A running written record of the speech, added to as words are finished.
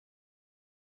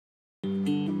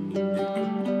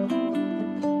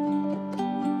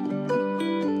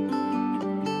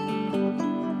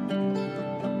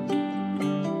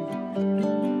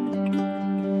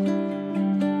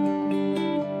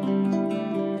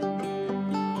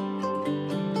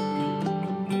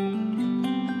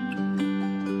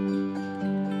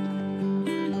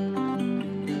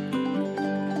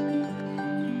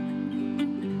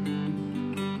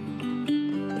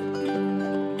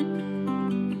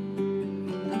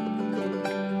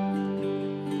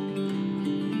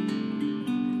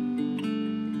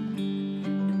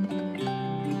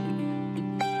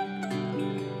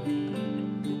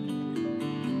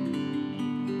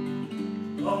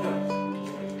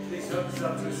help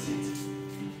yourself to a seat.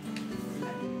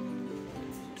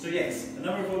 So yes, a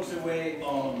number of folks are away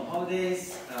on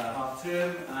holidays, half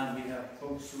term, and we have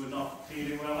folks who are not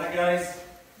feeling well. Hi guys.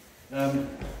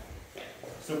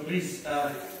 So please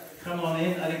come on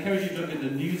in. I'd encourage you to look at the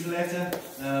newsletter.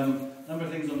 A number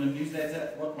of things on the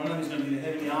newsletter. One of them is going to be the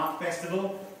Heavenly Art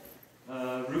Festival.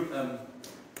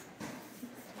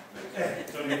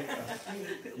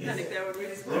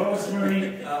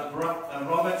 Rosemary,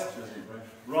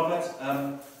 Robert,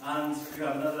 and you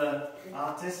have another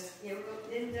artist. Yeah, we've got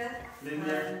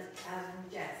Linda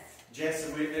and Jess. Jess,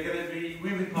 and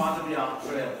we'll be part of the art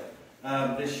trail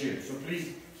this year. So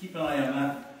please keep an eye on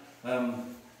that.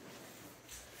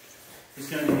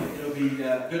 It'll be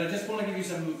good. I just want to give you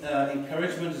some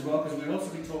encouragement as well, because we'll also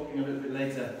be talking a little bit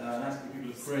later and asking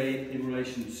people to pray in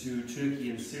relation to Turkey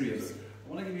and Syria. But I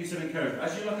want to give you some encouragement.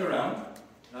 As you look around,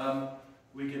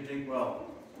 we can think, well,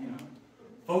 you know,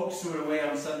 folks who are away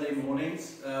on Sunday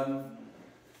mornings, it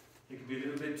can be a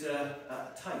little bit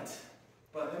tight.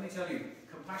 But let me tell you,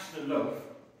 compassion and love,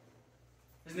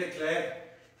 isn't it, Claire?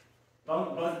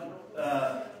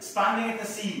 Expanding at the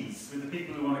seams with the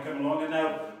people who want to come along. And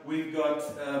now we've got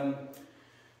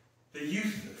the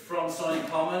youth from Sonny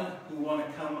Common who want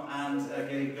to come and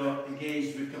get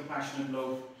engaged with compassion and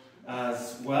love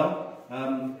as well.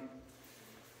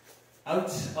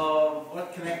 Out of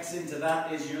what connects into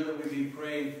that is, you know, that we've been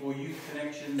praying for youth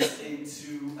connections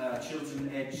into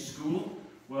Chiltern Edge School.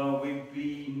 Well, we've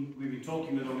been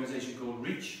talking with an organisation called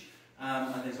Reach,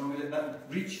 and there's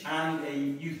Reach and a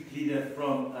youth leader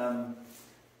from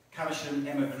Caversham,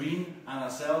 Emma Green, and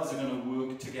ourselves are going to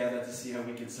work together to see how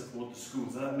we can support the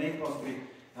schools. That may possibly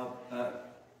help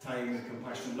tie in with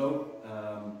compassion and love.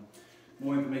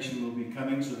 More information will be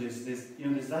coming. So there's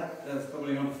that. There's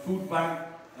probably on the food bank.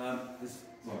 There's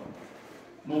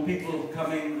more people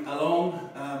coming along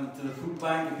to the food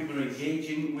bank, and people are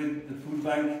engaging with the food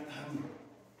bank.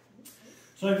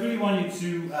 So I really want you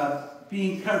to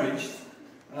be encouraged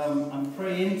and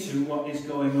pray into what is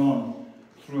going on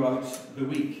throughout the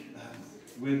week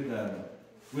with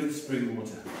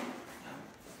Springwater.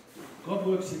 God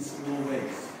works in small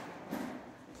ways.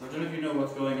 So I don't know if you know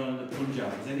what's going on in the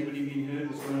Punjab. Has anybody been heard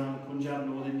what's going on in Punjab,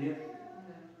 North India?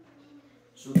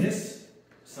 So this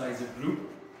size of group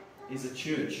is a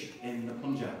church in the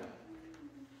Punjab,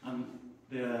 and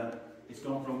it's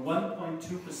gone from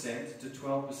 1.2% to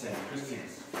 12%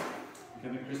 Christians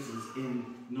becoming Christians in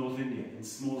North India, in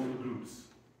small little groups.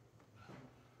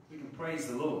 We can praise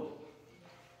the Lord.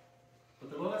 But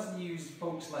the Lord hasn't used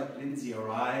folks like Linsey or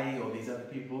I or these other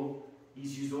people.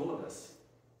 He's used all of us.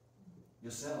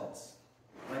 Yourselves,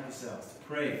 to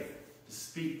pray, to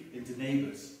speak into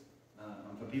neighbours,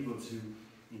 and for people to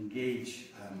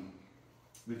engage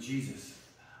with Jesus.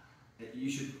 You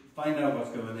should find out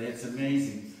what's going on there. It's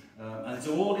amazing. And it's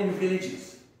all in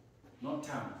villages, not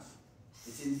towns.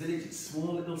 It's in villages,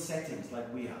 small little settings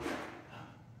like we are.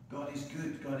 God is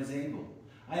good, God is able.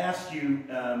 I asked you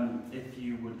if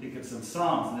you would think of some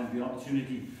psalms, and there'd be an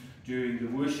opportunity during the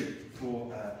worship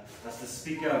for us to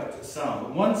speak out a psalm.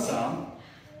 But one psalm,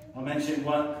 I'll mention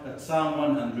Psalm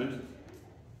 100.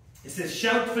 It says,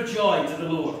 "Shout for joy to the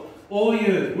Lord, all the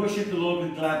earth, worship the Lord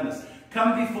with gladness.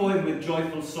 Come before him with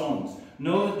joyful songs.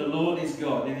 Know that the Lord is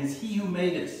God. It is he who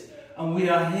made us, and we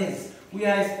are his. We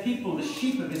are his people, the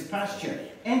sheep of his pasture.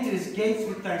 Enter his gates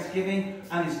with thanksgiving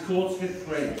and his courts with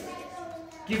praise.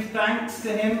 Give thanks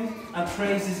to him and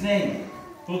praise his name.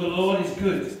 For the Lord is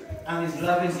good, and his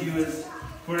love endures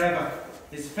forever.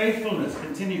 His faithfulness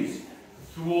continues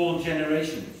through all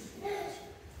generations."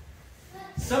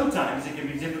 Sometimes it can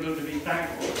be difficult to be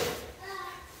thankful.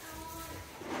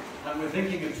 And we're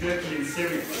thinking of Turkey and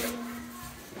Syria.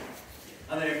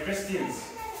 And there are Christians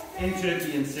in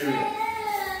Turkey and Syria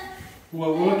who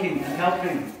are working and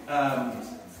helping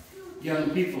young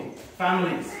people,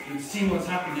 families who've seen what's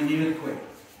happened in the earthquake.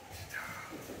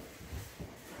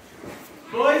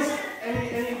 Boys,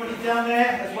 anybody down there,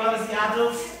 as well as the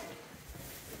adults?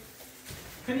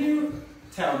 Can you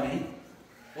tell me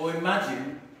or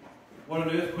imagine what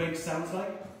an earthquake sounds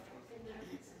like?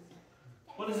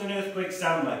 What does an earthquake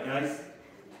sound like, guys?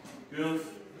 Girls?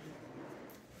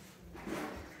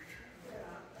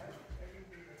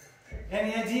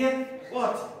 Any idea?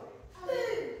 What?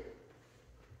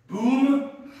 Boom?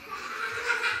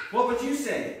 What would you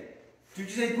say? Did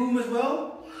you say boom as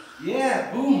well?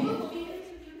 Yeah, boom.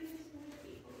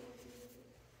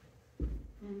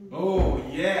 Oh,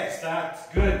 yes, that's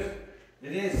good.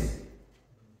 It is.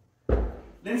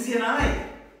 Linsey and I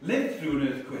lived through an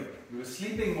earthquake. We were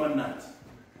sleeping one night,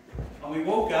 and we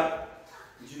woke up.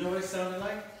 Did you know what it sounded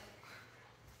like?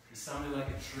 It sounded like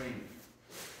a train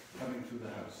coming through the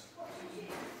house.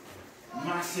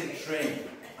 massive train.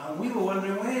 And we were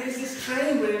wondering, where is this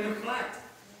train? We're in a flat.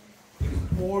 It was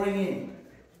pouring in.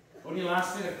 Only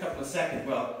lasted a couple of seconds.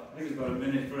 Well, I think it was about a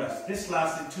minute for us. This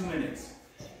lasted 2 minutes.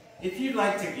 If you'd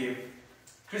like to give,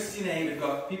 Christian Aid have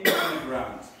got people on the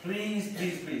ground. Please,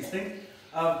 please, please think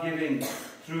of giving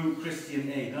through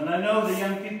Christian Aid. And I know the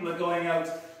young people are going out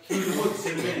through the woods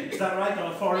in a minute. Is that right?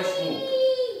 On a forest walk.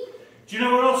 Do you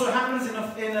know what also happens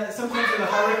sometimes with a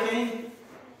hurricane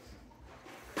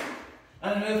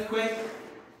and an earthquake?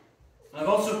 I've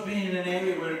also been in an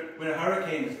area where a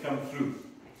hurricane has come through.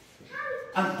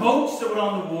 And boats that were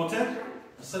on the water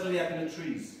are suddenly up in the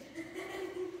trees.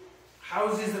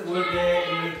 Houses that were there in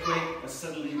an earthquake are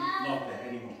suddenly not there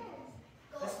anymore.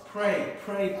 Let's pray,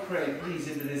 please,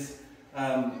 into this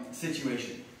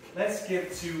situation. Let's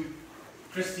give to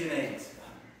Christian Aid.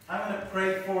 I'm going to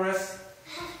pray for us.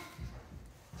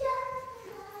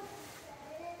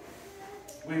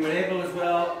 We were able as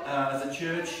well, as a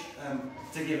church,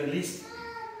 to give at least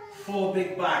 4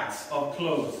 big bags of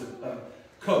clothes,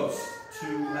 coats, to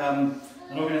an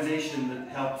organisation that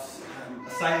helps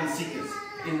asylum seekers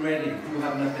in Reading who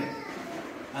have nothing.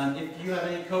 And if you have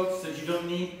any coats that you don't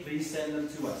need, please send them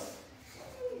to us.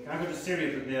 Can I go to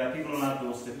Syria? But there are people on our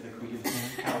doorstep that we can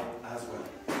help as well.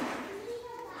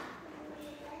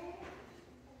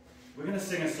 We're going to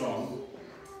sing a song,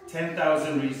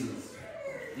 10,000 Reasons.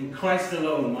 In Christ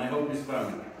alone my hope is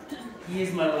found. He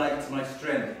is my light, my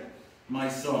strength, my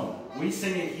song. We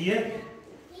sing it here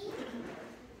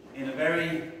in a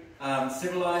very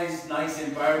civilized, nice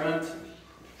environment.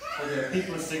 So there are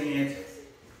people singing it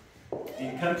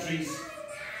in countries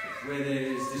where there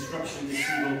is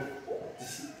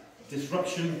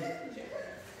disruption.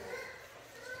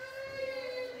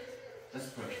 Let's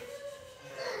pray.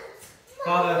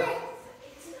 Father,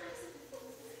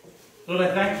 Lord,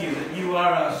 I thank you that you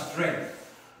are our strength.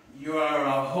 You are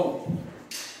our hope.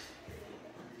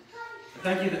 I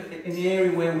thank you that in the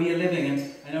area where we are living,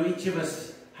 and I know each of us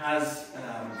has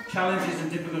challenges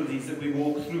and difficulties that we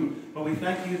walk through, but we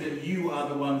thank you that you are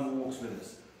the one who walks with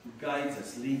us, who guides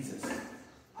us, leads us.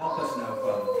 Help us now,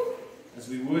 Father, as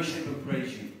we worship and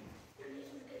praise you,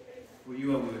 for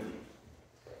you are worthy.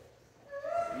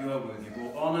 You are worthy of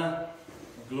all honour,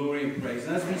 glory and praise.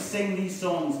 And as we sing these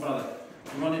songs, Father,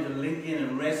 we wanted to link in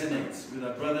and resonate with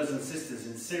our brothers and sisters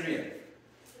in Syria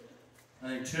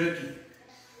and in Turkey,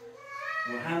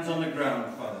 who are hands on the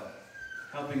ground, Father,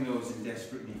 helping those in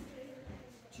desperate need.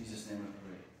 In Jesus' name I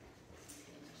pray.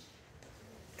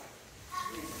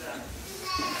 Please stand.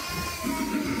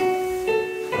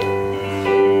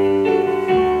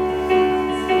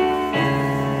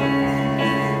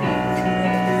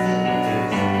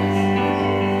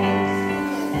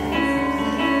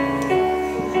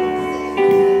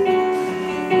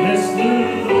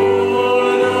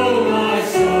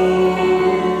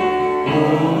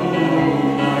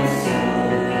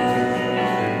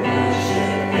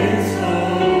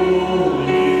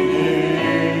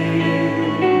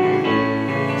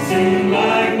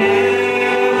 Like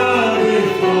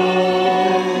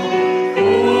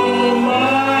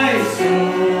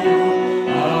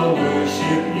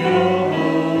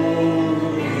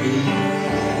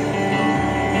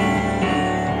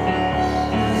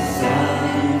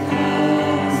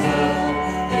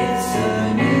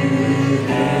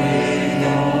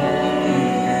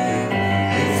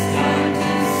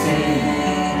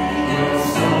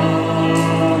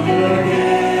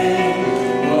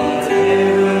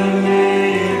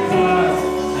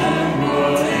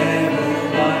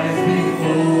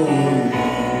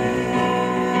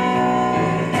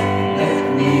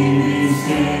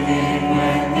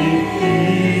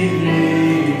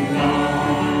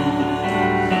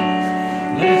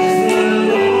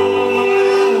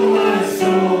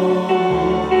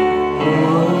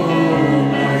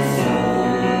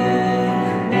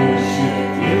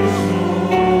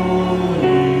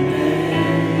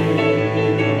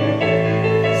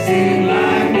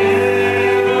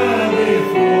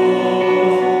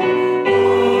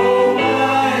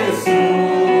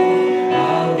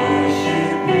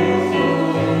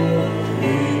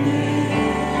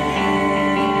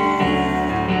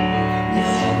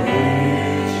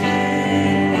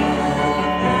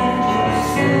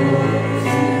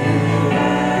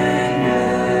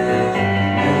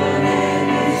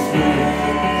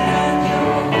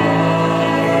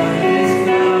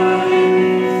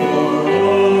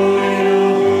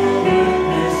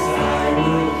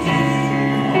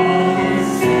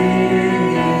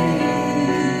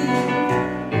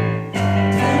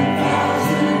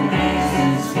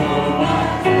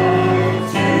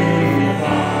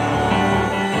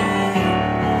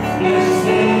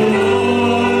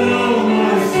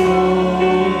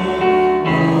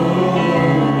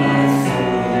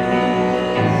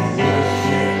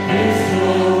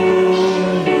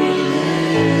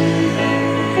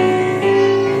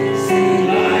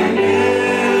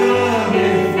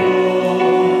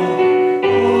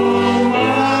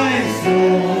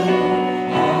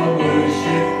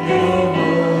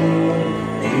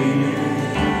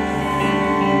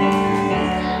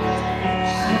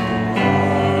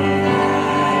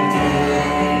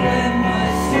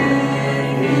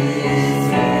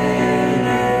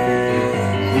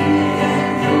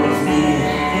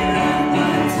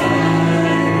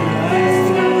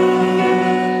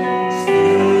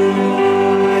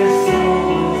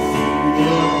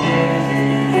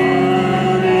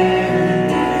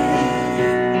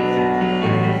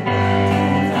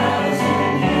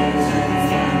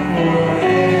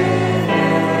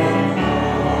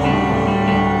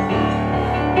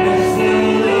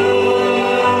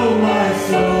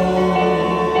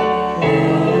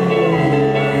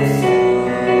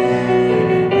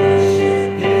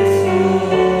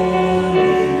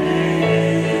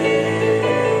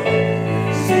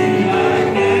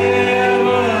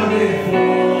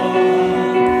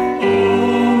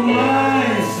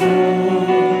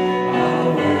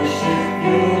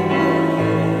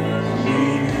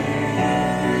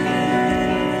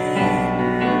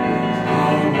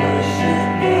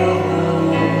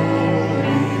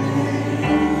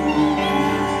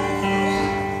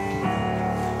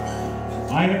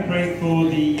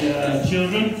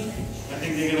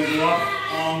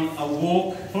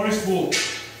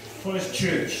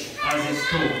church, as it's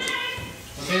called.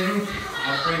 Okay, Ruth?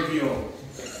 I'll pray for you all.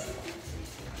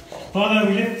 Father,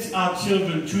 we lift our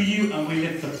children to you and we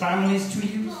lift the families to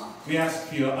you. We ask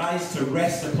for your eyes to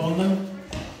rest upon them,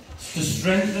 to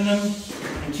strengthen them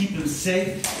and keep them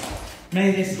safe.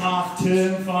 May this half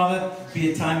term, Father,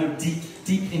 be a time of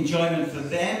deep enjoyment for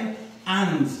them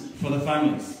and for the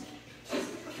families.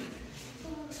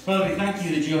 Father, we thank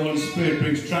you that your Holy Spirit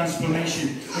brings transformation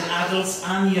in adults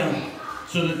and young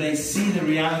so that they see the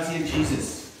reality of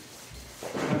Jesus.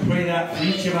 I pray that for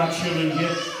each of our children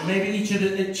here, maybe each of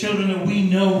the children that we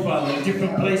know, Father, in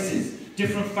different places,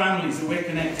 different families that we're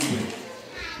connected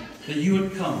with, that you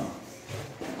would come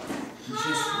and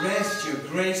just rest your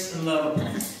grace and love upon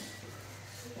us.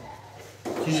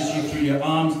 Jesus, you threw your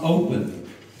arms open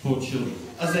for children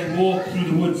as they walk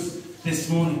through the woods this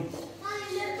morning.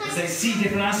 As they see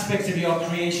different aspects of your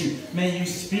creation, may you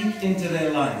speak into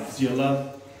their lives your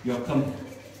love, your comfort,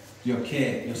 your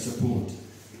care, your support.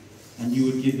 And you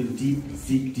would give them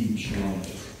deep shalom.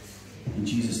 In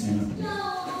Jesus' name I pray.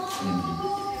 Amen.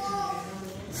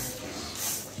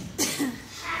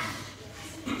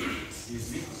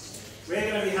 Excuse me.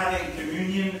 We're going to be having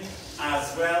communion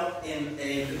as well in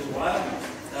a little while.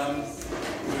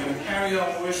 We're going to carry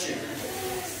on worship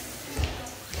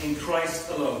in Christ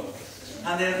alone.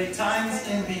 And there'll be times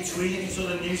in between, if you saw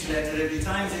the newsletter, there'll be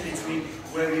times in between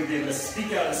where we'll be able to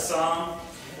speak out a psalm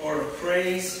or a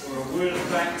praise or a word of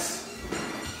thanks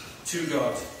to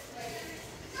God.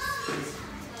 Thank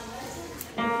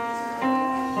you.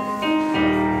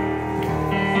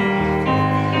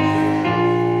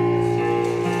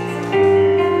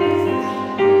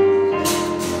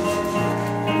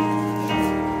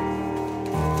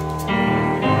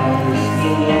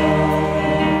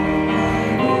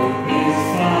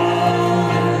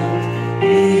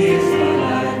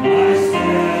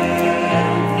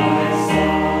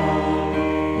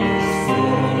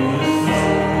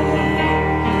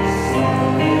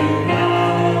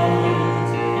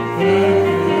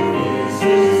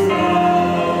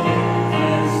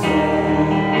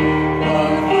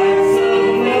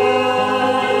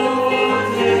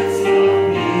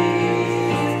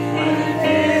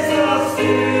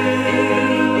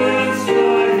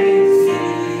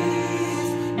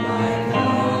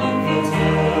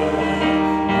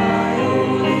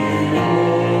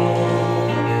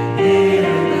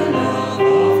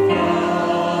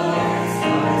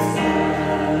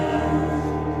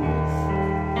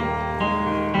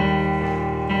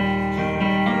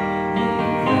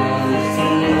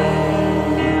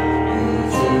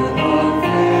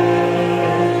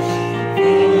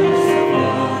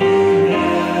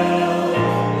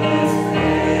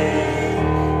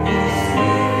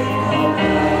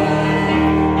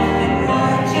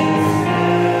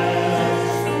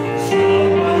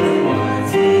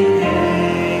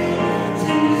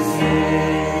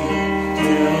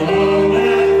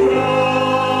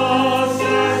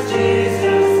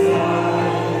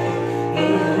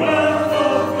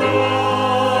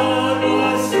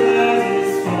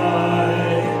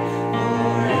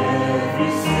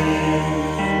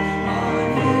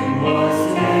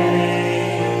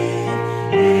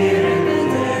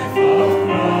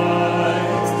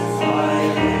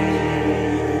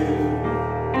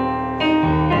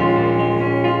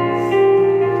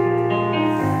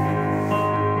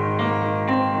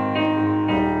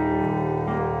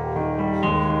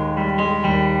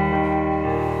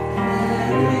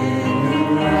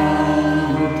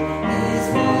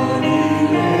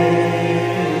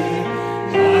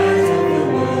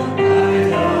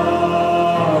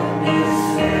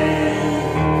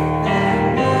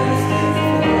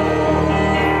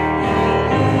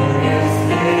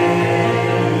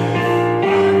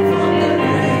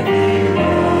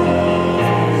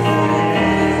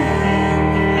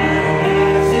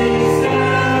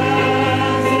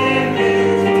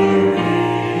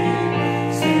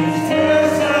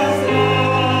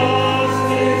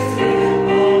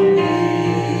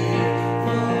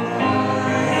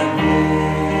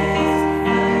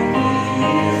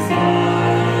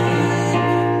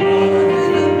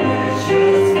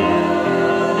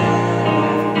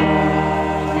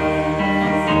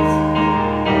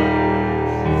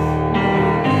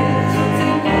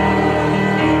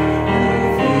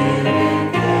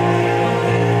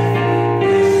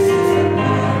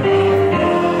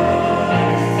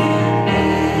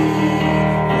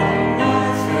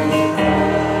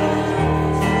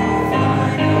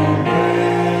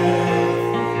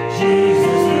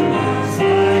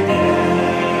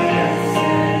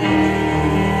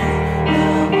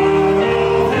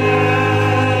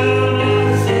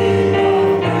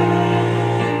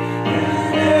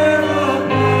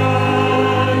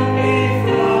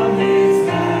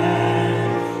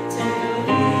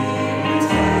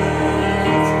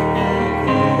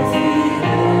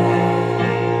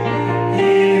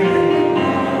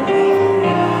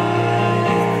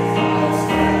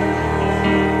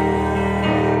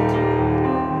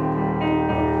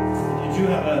 do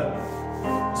have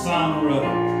a psalm or a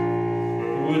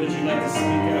word that you'd like to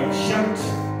speak out, shout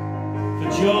for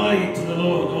joy to the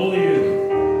Lord, all you.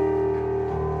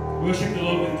 Worship the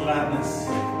Lord with gladness.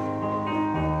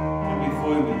 Come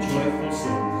before him with joyful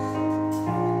songs.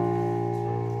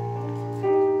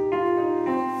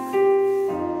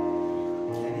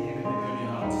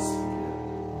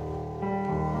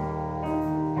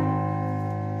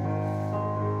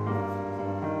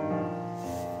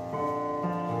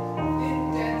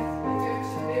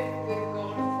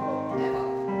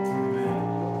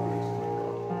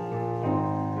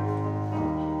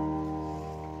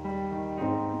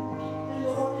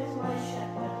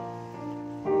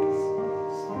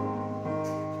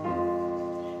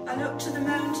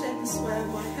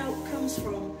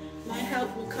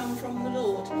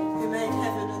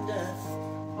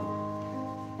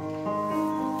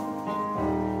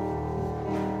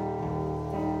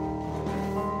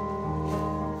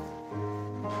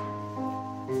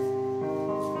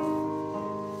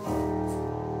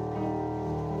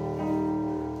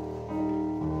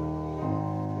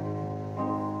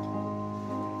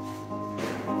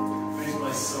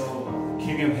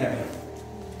 King of heaven.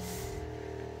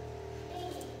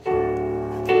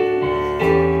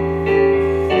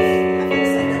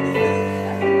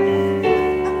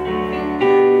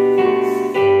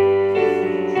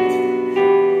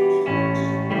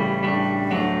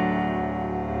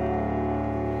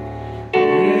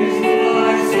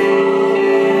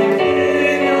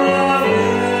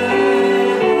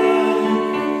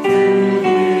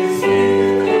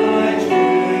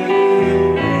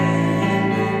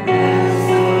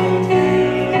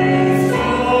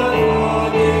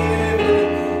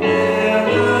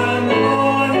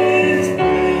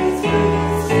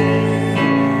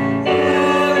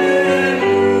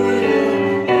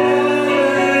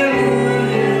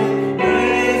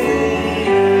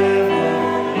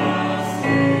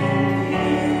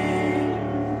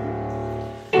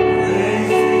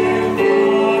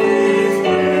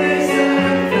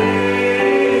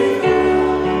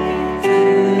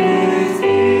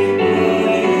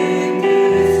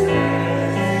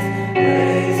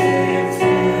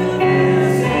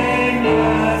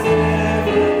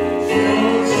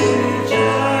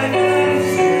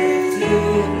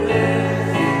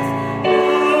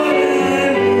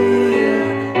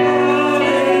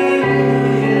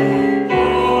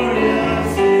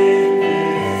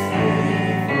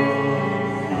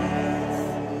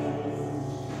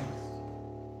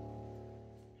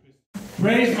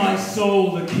 Praise my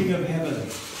soul, the King of heaven.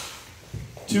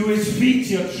 To his feet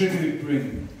your tribute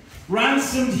bring.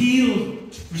 Ransomed,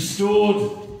 healed,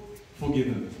 restored,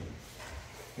 forgiven.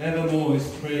 Evermore his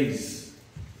praise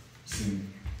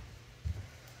sing.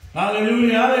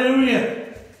 Hallelujah,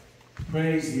 hallelujah.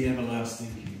 Praise the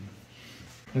everlasting King.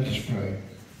 Let us pray.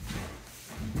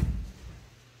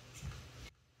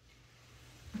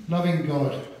 Loving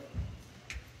God,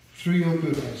 through your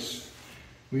goodness,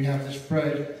 we have this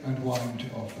bread and wine to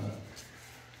offer,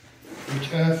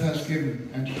 which earth has given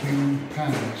and human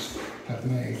hands have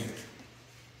made.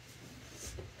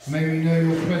 May we know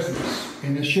your presence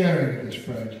in the sharing of this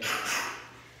bread,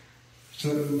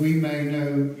 so that we may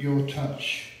know your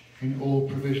touch in all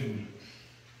provision.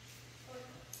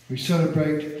 We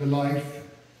celebrate the life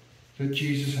that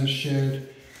Jesus has shared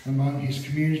among his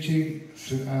community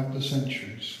throughout the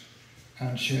centuries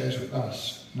and shares with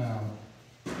us now.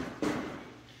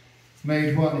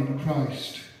 Made one in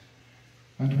Christ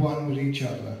and one with each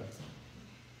other,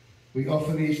 we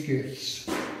offer these gifts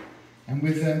and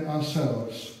with them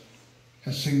ourselves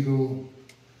a single,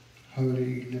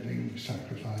 holy, living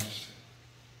sacrifice.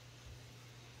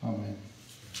 Amen.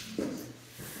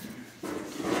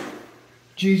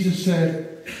 Jesus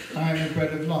said, I am the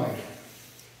bread of life.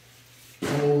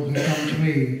 All who come to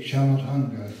me shall not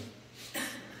hunger,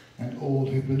 and all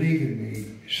who believe in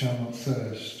me shall not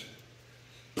thirst.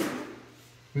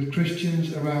 With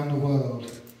Christians around the world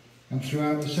and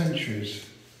throughout the centuries,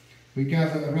 we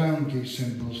gather around these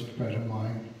symbols of bread and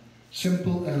wine,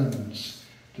 simple elements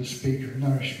that speak of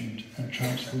nourishment and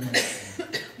transformation.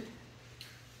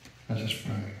 Let us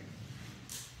pray.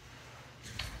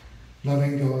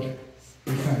 Loving God,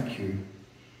 we thank you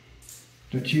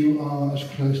that you are as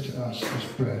close to us as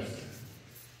breath,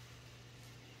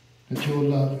 that your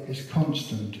love is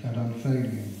constant and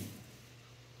unfailing.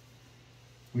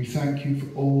 We thank you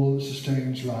for all that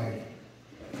sustains life,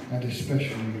 and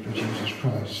especially for Jesus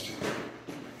Christ,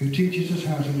 who teaches us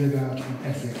how to live out an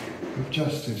ethic of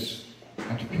justice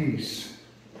and peace,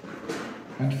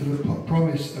 and for the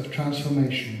promise of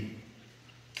transformation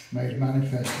made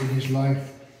manifest in his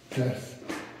life, death,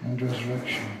 and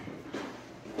resurrection.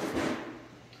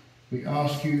 we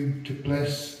ask you to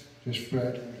bless this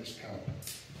bread and this cup.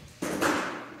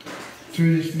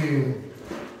 Through this meal,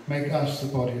 make us the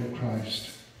body of Christ,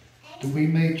 that we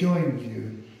may join with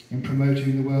you in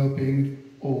promoting the well-being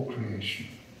of all creation.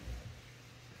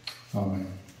 Amen.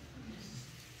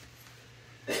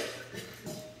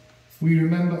 We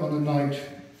remember on the night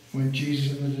when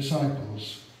Jesus and the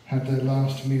disciples had their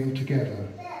last meal together.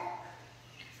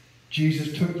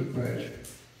 Jesus took the bread,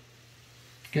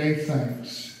 gave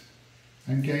thanks,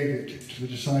 and gave it to the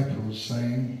disciples,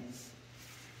 saying,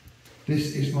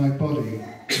 "This is my body,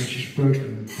 which is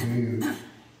broken for you.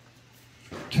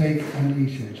 Take and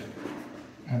eat it,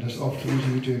 and as often as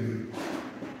you do,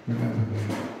 remember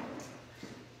me."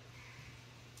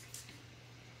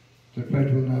 The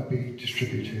bread will now be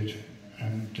distributed,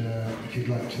 and if you'd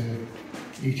like to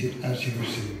eat it as you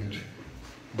receive it.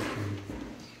 Thank you.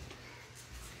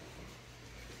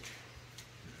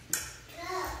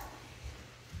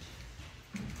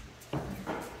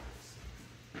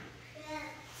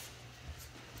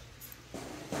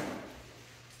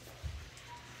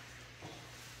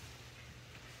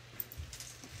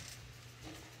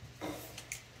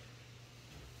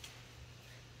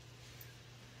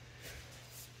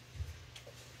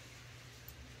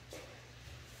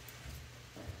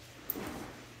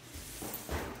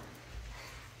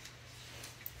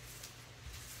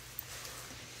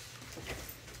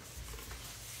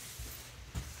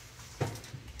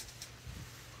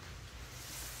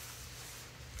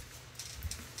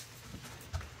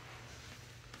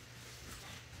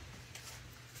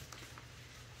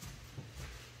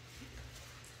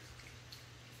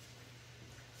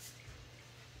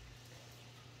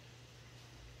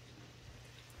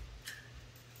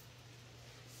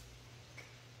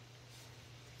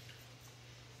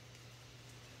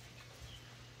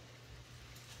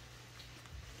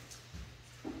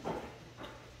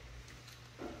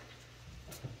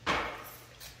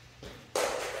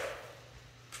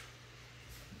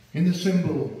 In the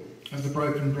symbol of the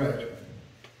broken bread,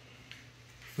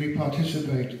 we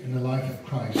participate in the life of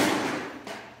Christ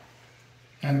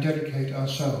and dedicate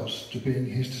ourselves to being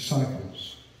his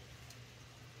disciples.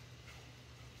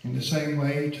 In the same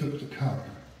way, he took the cup,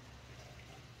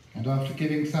 and after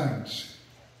giving thanks,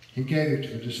 he gave it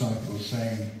to the disciples,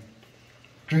 saying,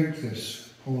 "Drink this,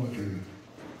 all of you.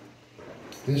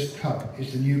 This cup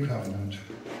is the new covenant,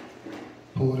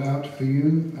 poured out for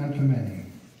you and for many.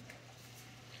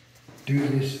 Do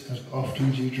this as often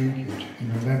as you drink it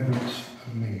in remembrance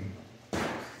of me." The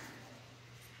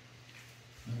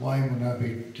wine will now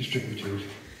be distributed,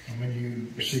 and when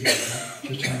you receive it,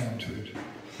 just hang on to it,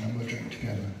 and we'll drink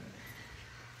together.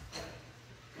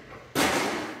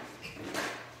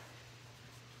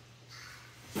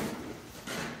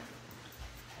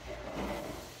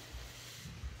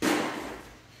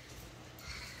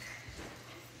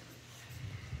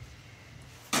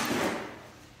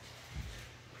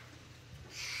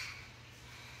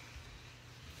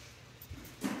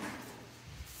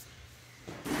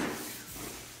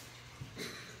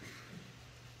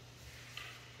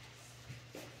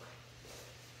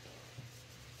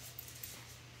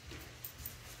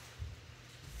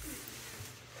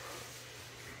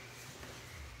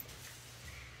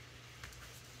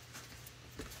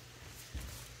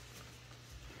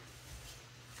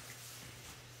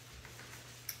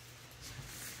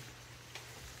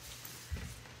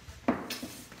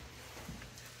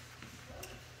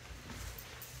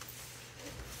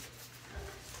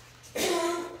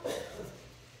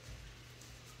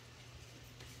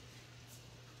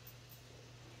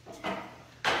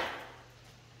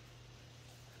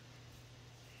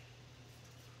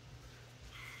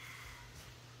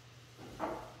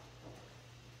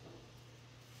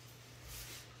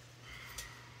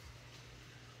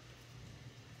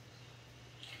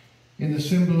 In the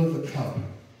symbol of the cup,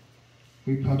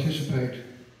 we participate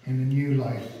in the new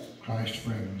life Christ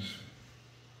brings.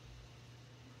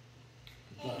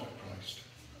 The blood of Christ.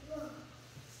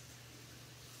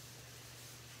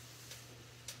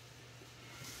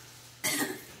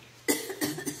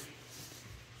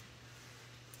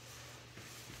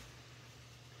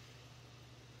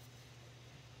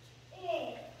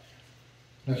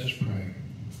 Let us pray.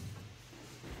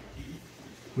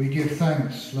 We give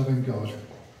thanks, loving God,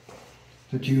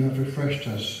 that you have refreshed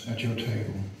us at your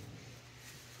table.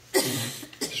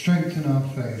 Strengthen our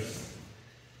faith.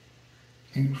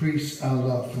 Increase our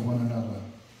love for one another.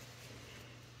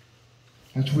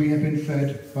 As we have been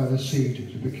fed by the seed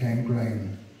that became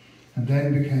grain and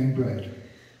then became bread,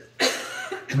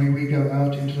 may we go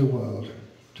out into the world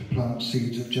to plant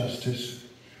seeds of justice,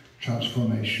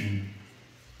 transformation,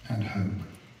 and hope.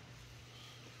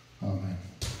 Amen.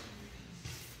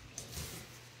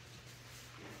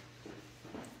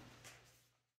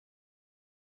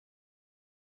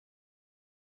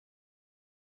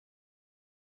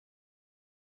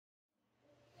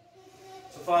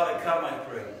 Father, come, I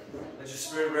pray. Let your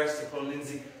Spirit rest upon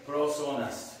Linsey, but also on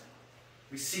us.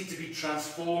 We seek to be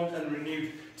transformed and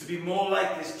renewed, to be more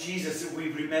like this Jesus that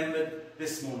we've remembered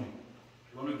this morning,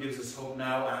 the one who gives us hope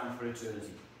now and for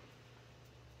eternity.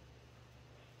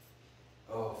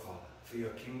 Oh, Father, for your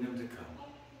kingdom to come,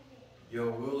 your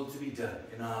will to be done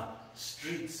in our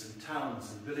streets and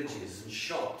towns and villages and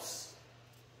shops,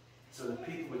 so that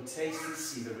people would taste and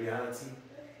see the reality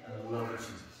and the love of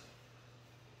Jesus.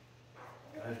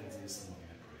 Guide me to this morning,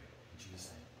 I pray. In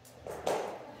Jesus'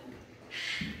 name.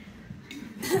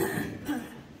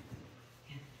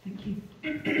 Thank you.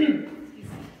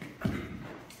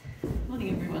 Morning,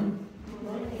 everyone.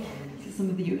 Morning. So some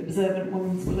of you observant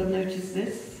ones will have noticed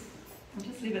this. I'll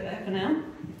just leave it there for now.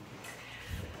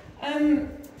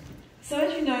 So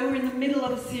as you know, we're in the middle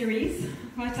of a series,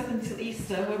 right up until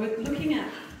Easter, where we're looking at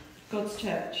God's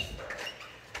church.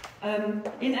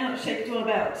 In, out, shaped, all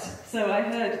about. So I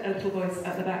heard a little voice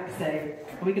at the back say,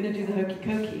 are we going to do the hokey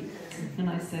cokey? And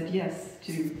I said yes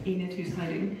to Enid, who's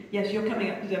hiding. Yes, you're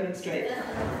coming up to demonstrate.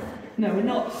 No, we're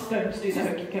not going to do the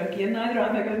hokey cokey, and neither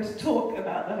am I going to talk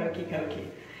about the hokey cokey.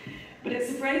 But it's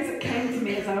a phrase that came to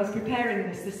me as I was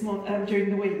preparing this morning,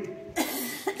 during the week.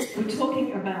 We're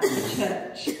talking about the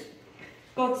church,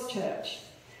 God's church.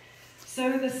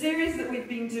 So the series that we've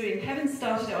been doing, Kevin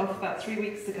started it off about 3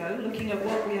 weeks ago, looking at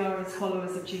what we are as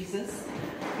followers of Jesus.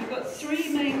 We've got 3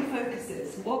 main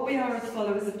focuses: what we are as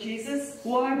followers of Jesus,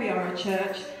 why we are a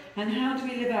church, and how do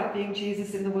we live out being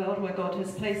Jesus in the world where God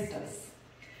has placed us.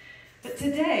 But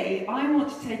today, I want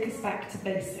to take us back to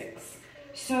basics,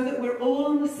 so that we're all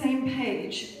on the same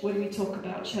page when we talk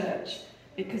about church,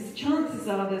 because the chances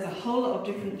are there's a whole lot of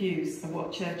different views of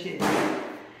what church is.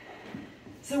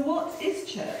 So what is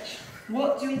church?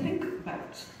 What do we think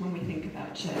about when we think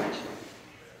about church?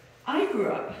 I grew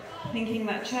up thinking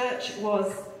that church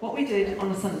was what we did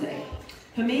on a Sunday.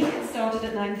 For me, it started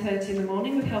at 9:30 in the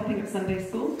morning with helping at Sunday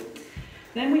school.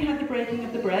 Then we had the breaking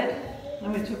of the bread. I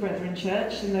went to a Brethren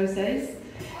church in those days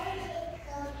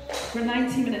for a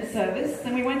 90-minute service.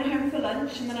 Then we went home for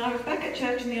lunch, and then I was back at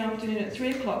church in the afternoon at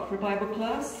 3 o'clock for a Bible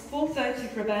class, 4:30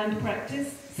 for a band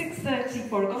practice, 6:30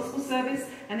 for a gospel service,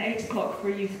 and 8 o'clock for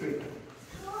a youth group.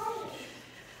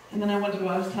 And then I wondered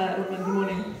why I was tired on Monday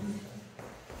morning.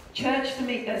 Church for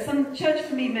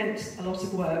me meant a lot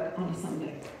of work on a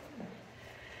Sunday.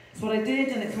 It's what I did,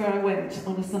 and it's where I went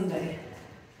on a Sunday.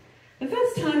 The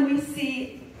first time we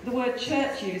see the word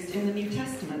church used in the New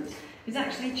Testament is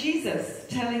actually Jesus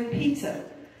telling Peter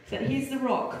that he's the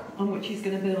rock on which he's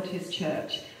going to build his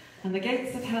church, and the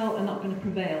gates of hell are not going to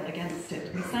prevail against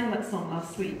it. We sang that song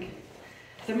last week.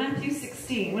 So Matthew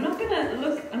 16, I'm not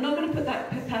going to put that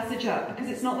passage up because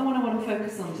it's not the one I want to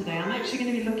focus on today. I'm actually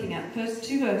going to be looking at the first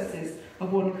 2 verses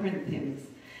of 1 Corinthians.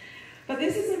 But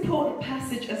this is an important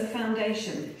passage as a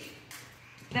foundation.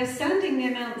 They're standing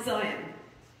near Mount Zion.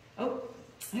 Oh,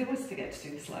 I always forget to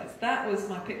do the slides. That was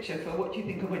my picture for what you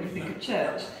think of when you think of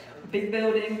church. A big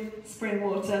building,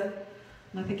 Springwater,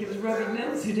 and I think it was Robbie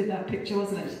Mills who did that picture,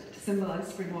 wasn't it, to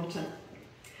symbolise Springwater.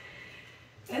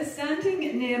 They're standing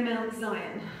near Mount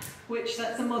Zion, which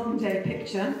that's a modern day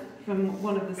picture from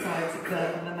one of the sides of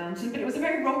the mountain, but it was a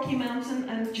very rocky mountain,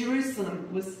 and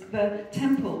the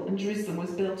temple in Jerusalem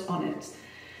was built on it.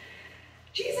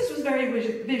 Jesus was very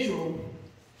visual.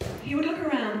 He would look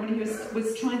around when he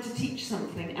was trying to teach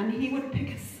something, and he would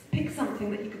pick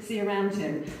something that you could see around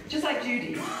him, just like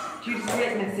Judy's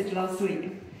great message last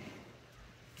week.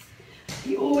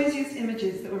 He always used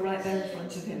images that were right there in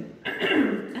front of him.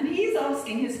 And he's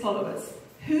asking his followers,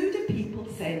 who do people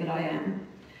say that I am?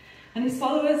 And his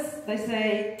followers, they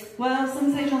say, well,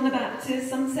 some say John the Baptist,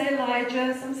 some say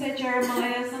Elijah, some say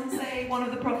Jeremiah, some say one of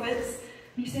the prophets.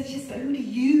 And he says, yes, but who do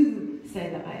you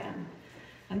say that I am?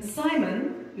 And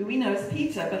Simon, who we know as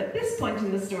Peter, but at this point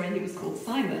in the story he was called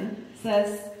Simon,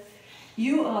 says,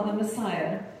 you are the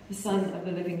Messiah, the Son of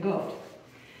the living God.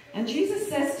 And Jesus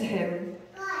says to him,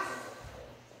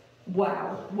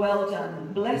 wow, well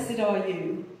done. Blessed are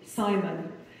you,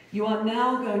 Simon. You are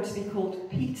now going to be called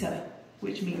Peter,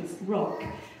 which means rock.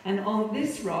 And on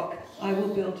this rock I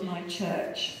will build my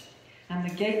church, and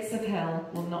the gates of hell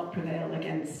will not prevail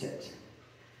against it.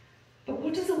 But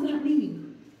what does all that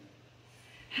mean?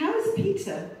 How is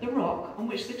Peter the rock on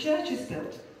which the church is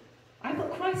built? I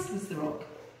thought Christ was the rock,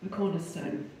 the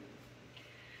cornerstone.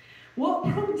 What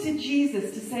prompted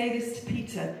Jesus to say this to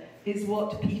Peter is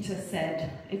what Peter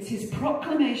said. It's his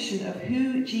proclamation of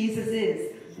who Jesus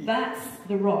is. That's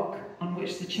the rock on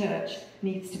which the church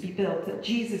needs to be built, that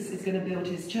Jesus is going to build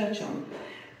his church on.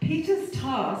 Peter's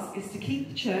task is to keep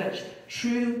the church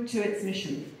true to its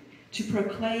mission, to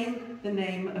proclaim the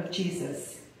name of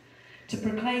Jesus, to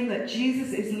proclaim that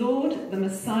Jesus is Lord, the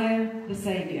Messiah, the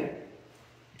Saviour.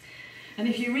 And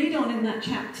if you read on in that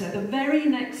chapter, the very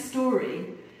next story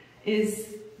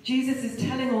is Jesus is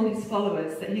telling all his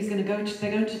followers that they're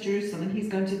going to Jerusalem and he's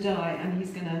going to die and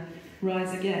he's going to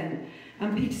rise again.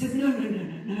 And Peter says, no,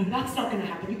 that's not going to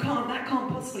happen. That can't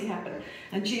possibly happen.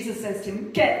 And Jesus says to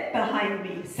him, get behind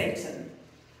me, Satan.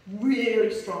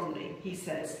 Really strongly, he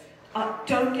says,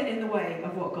 don't get in the way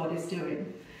of what God is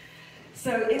doing.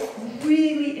 So it's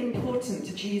really important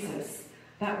to Jesus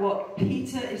that what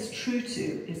Peter is true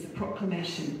to is the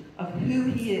proclamation of who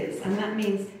he is. And that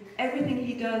means everything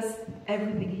he does,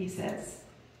 everything he says.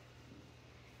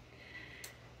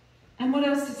 And what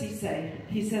else does he say?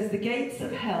 He says the gates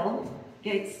of hell,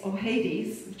 gates or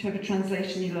Hades, whichever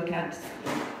translation you look at,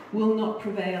 will not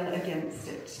prevail against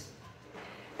it.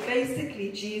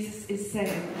 Basically, Jesus is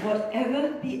saying,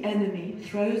 whatever the enemy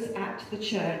throws at the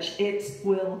church, it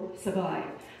will survive.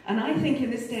 And I think in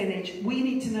this day and age, we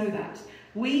need to know that.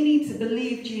 We need to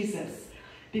believe Jesus,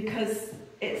 because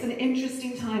it's an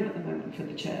interesting time at the moment for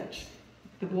the church,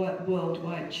 the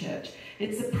worldwide church.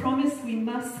 It's a promise we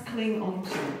must cling on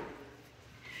to.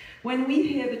 When we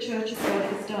hear the church of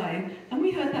God is dying, and we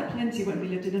heard that plenty when we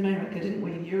lived in America, didn't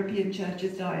we? The European church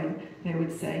is dying, they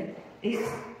would say. It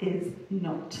is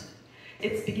not.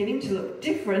 It's beginning to look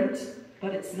different,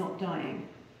 but it's not dying.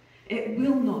 It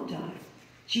will not die.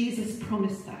 Jesus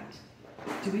promised that.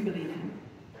 Do we believe him?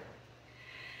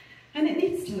 And it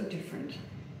needs to look different.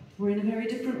 We're in a very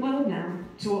different world now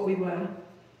to what we were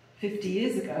 50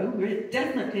 years ago. We're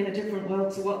definitely in a different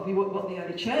world to what the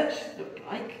early church looked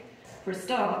like. For a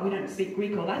start, we don't speak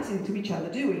Greek or Latin to each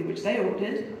other, do we? Which they all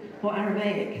did, or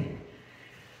Aramaic.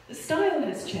 The style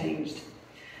has changed.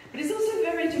 But it's also a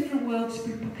very different world to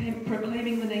be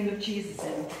proclaiming the name of Jesus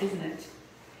in, isn't it?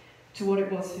 To what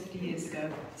it was 50 years ago.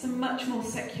 It's a much more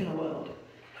secular world.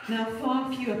 Now,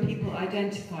 far fewer people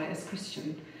identify as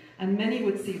Christian, and many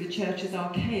would see the church as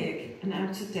archaic and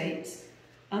out of date,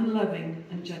 unloving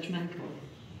and judgmental.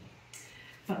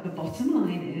 But the bottom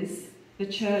line is, the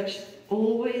church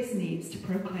always needs to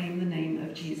proclaim the name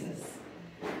of Jesus.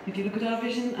 If you look at our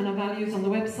vision and our values on the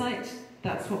website,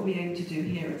 that's what we aim to do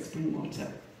here at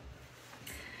Springwater.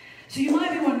 So you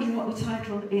might be wondering what the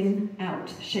title In,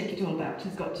 Out, Shake It All About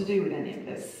has got to do with any of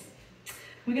this.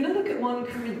 We're going to look at 1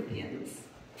 Corinthians.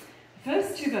 The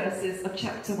first 2 verses of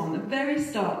chapter 1, the very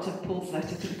start of Paul's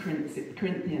letter to the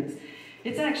Corinthians.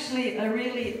 It's actually a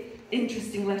really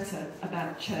interesting letter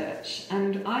about church,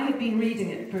 and I had been reading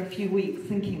it for a few weeks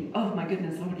thinking, oh my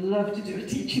goodness, I would love to do a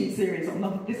teaching series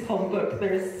on this whole book.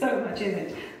 There is so much in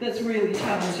it that's really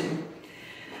challenging.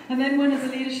 And then when as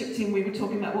a leadership team we were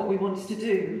talking about what we wanted to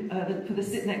do for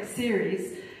the next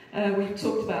series, we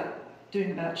talked about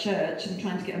doing about church and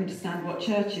trying to get them to understand what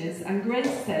church is, and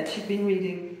Grace said she'd been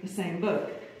reading the same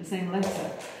book, the same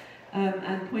letter,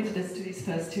 and pointed us to these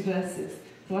first 2 verses.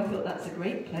 So I thought that's a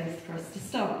great place for us to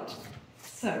start.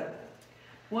 So,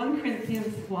 1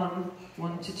 Corinthians 1,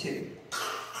 1-2.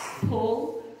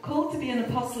 Paul, called to be an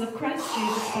apostle of Christ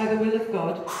Jesus by the will of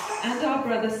God, and our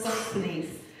brother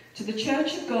Sosthenes, to the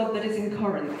church of God that is in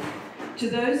Corinth, to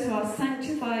those who are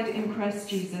sanctified in Christ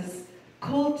Jesus,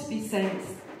 called to be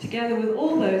saints, together with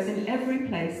all those in every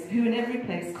place, who in every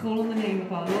place call on the name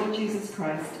of our Lord Jesus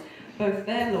Christ, both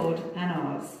their Lord and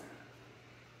ours.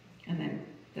 And then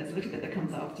there's a little bit that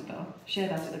comes after, but I'll share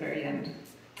that at the very end.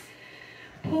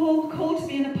 Paul, called to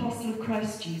be an apostle of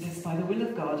Christ Jesus by the will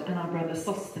of God, and our brother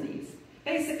Sosthenes.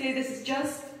 Basically, this is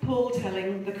just Paul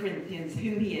telling the Corinthians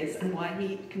who he is and why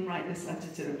he can write this letter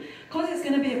to them. Because it's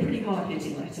going to be a pretty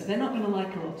hard-hitting letter. They're not going to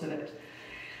like a lot of it.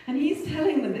 And he's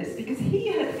telling them this because he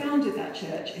had founded that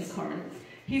church in Corinth.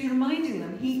 He's reminding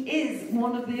them he is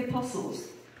one of the apostles.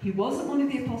 He wasn't one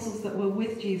of the apostles that were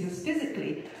with Jesus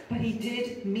physically, but he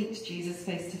did meet Jesus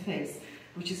face to face,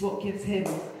 which is what gives him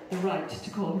the right to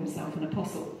call himself an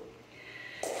apostle.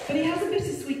 But he has a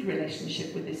bittersweet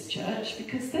relationship with this church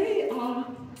because they are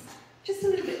just a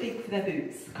little bit big for their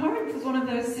boots. Corinth was one of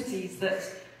those cities that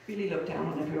really looked down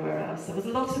on everywhere else. There was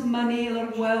a lot of money, a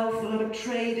lot of wealth, a lot of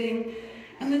trading,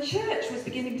 and the church was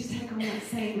beginning to take on that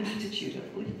same attitude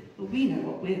of, well, we know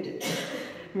what we're doing,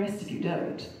 the rest of you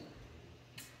don't.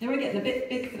 They were getting a bit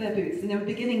big for their boots, and they were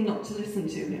beginning not to listen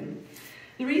to him.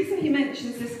 The reason he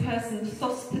mentions this person,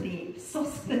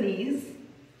 Sosthenes,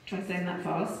 try saying that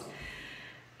fast,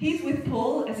 he's with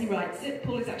Paul as he writes it.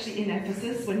 Paul is actually in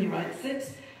Ephesus when he writes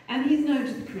it, and he's known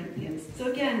to the Corinthians.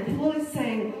 So again, Paul is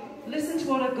saying, listen to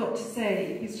what I've got to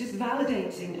say. He's just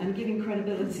validating and giving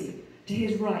credibility to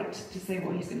his right to say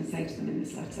what he's going to say to them in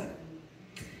this letter.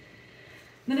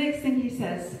 The next thing he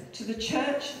says, to the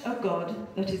church of God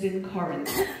that is in Corinth.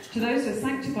 To those who are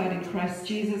sanctified in Christ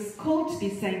Jesus, called to be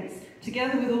saints,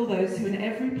 together with all those who in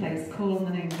every place call on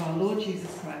the name of our Lord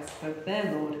Jesus Christ, both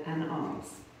their Lord and ours.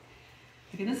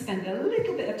 We're going to spend a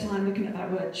little bit of time looking at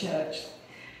that word church.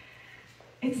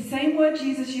 It's the same word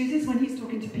Jesus uses when he's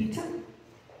talking to Peter.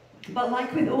 But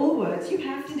like with all words, you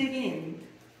have to dig in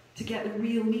to get the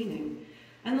real meaning.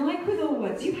 And like with all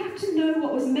words, you have to know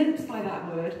what was meant by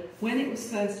that word when it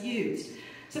was first used.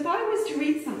 So if I was to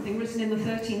read something written in the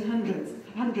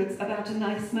 1300s about a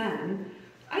nice man,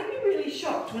 I'd be really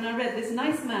shocked when I read this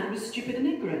nice man was stupid and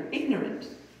ignorant.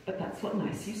 But that's what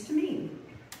nice used to mean.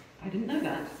 I didn't know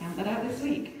that. Found that out this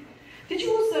week. Did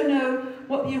you also know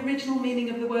what the original meaning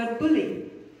of the word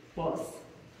bully was?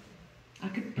 I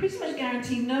could pretty much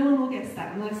guarantee no one will guess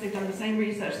that unless they've done the same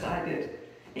research that I did.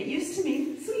 It used to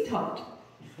mean sweetheart.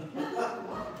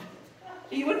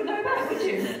 You wouldn't know that, would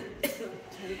you?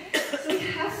 So we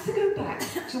have to go back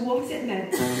to what it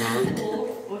meant to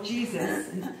Paul or Jesus,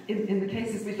 in the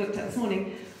cases we looked at this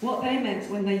morning, what they meant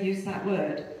when they used that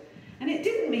word. And it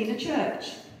didn't mean a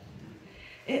church.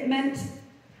 It meant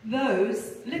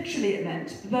those, literally it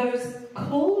meant, those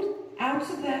called out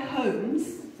of their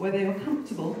homes where they were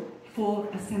comfortable for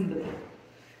assembly,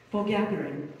 for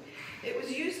gathering. It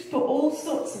was used for all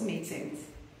sorts of meetings.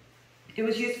 It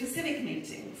was used for civic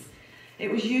meetings.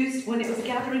 It was used when it was a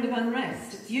gathering of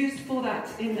unrest. It's used for that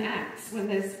in Acts when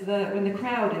the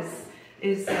crowd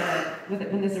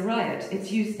when there's a riot.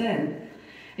 It's used then.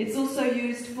 It's also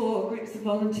used for groups of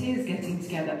volunteers getting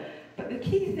together. But the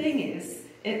key thing is,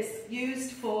 it's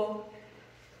used for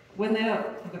when they are.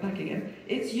 I'll go back again.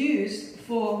 It's used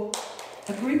for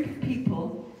a group of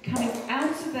people coming out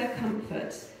of their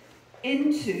comfort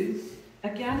into a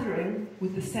gathering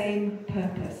with the same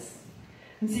purpose.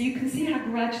 And so you can see how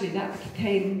gradually that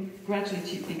came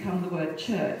to become the word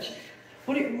church.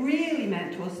 What it really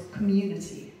meant was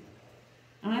community.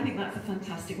 And I think that's a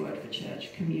fantastic word for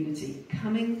church, community,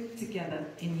 coming together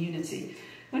in unity.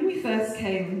 When we first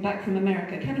came back from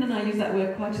America, Kevin and I used that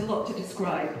word quite a lot to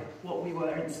describe what we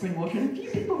were in Springwater, and a few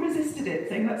people resisted it,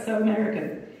 saying that's so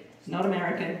American. It's not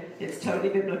American, it's totally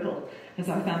biblical, as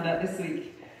I found out this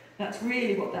week. That's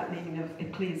really what that meaning of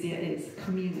ecclesia is,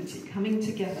 community, coming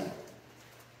together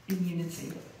in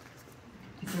unity.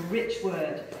 It's a rich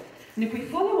word. And if we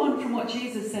follow on from what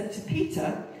Jesus said to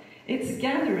Peter, it's a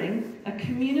gathering, a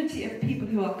community of people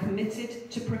who are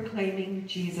committed to proclaiming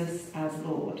Jesus as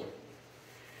Lord.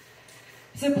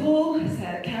 So Paul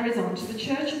carries on to the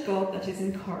church of God that is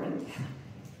in Corinth.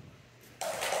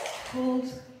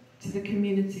 Called to the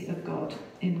community of God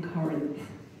in Corinth.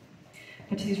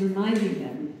 But he's reminding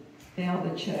them they are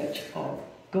the church of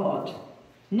God,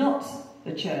 not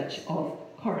the church of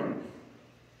Corinth.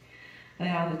 They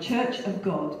are the church of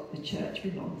God. The church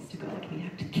belongs to God. We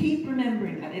have to keep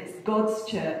remembering that it's God's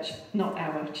church, not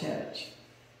our church.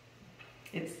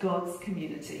 It's God's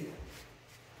community.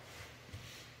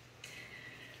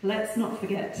 Let's not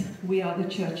forget, we are the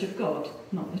church of God,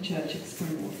 not the church of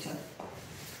Springwater.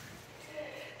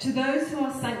 To those who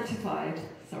are sanctified,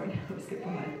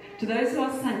 to those who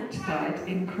are sanctified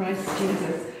in Christ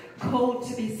Jesus, called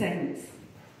to be saints.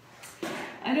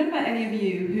 I don't know about any of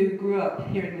you who grew up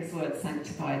hearing this word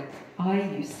sanctified. I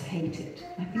used to hate it.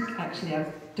 I think actually I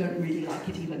don't really like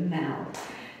it even now,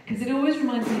 because it always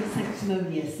reminds me of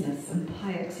sanctimoniousness and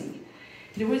piety.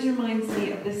 It always reminds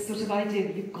me of this sort of idea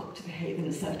that you've got to behave in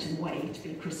a certain way to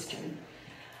be a Christian.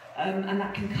 And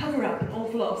that can cover up an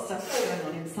awful lot of stuff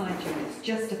going on inside you. It's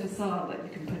just a facade that you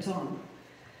can put on.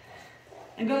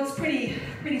 And God's pretty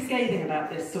scathing about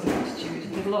this sort of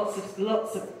attitude. There's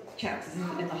lots of chapters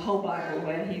in the whole Bible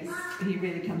where he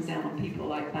really comes down on people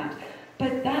like that.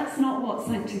 But that's not what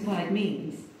sanctified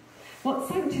means. What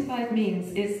sanctified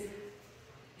means is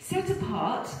set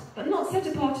apart, but not set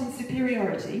apart in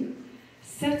superiority,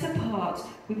 set apart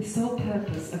with the sole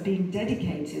purpose of being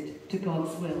dedicated to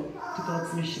God's will, to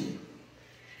God's mission.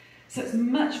 So it's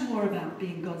much more about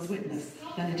being God's witness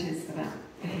than it is about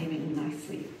behaving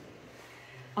nicely.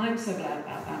 I'm so glad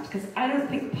about that, because I don't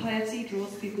think piety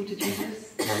draws people to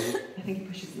Jesus. I think he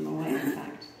pushes them away, in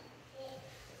fact.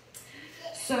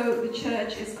 So the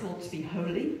church is called to be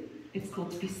holy. It's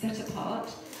called to be set apart.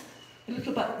 A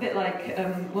little bit like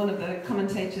one of the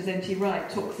commentators, N.T. Wright,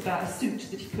 talks about a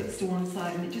suit that he puts to one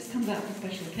side and it just comes out for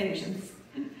special occasions.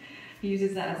 He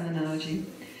uses that as an analogy.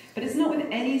 But it's not with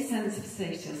any sense of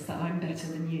status that I'm better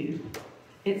than you.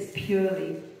 It's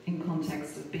purely in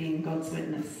context of being God's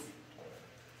witness.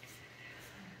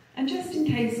 And just in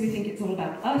case we think it's all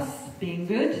about us being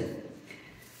good,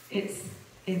 it's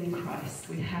in Christ.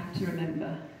 We have to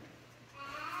remember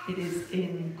It is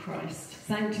in Christ,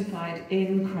 sanctified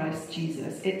in Christ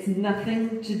Jesus. It's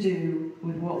nothing to do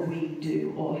with what we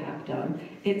do or have done.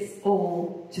 It's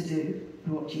all to do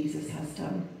with what Jesus has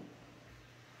done.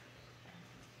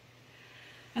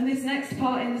 And this next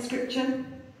part in the scripture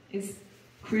is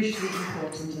crucially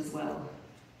important as well.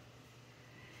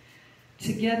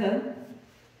 Together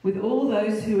with all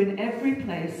those who in every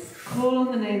place call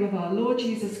on the name of our Lord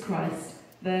Jesus Christ,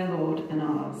 their Lord and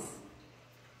ours.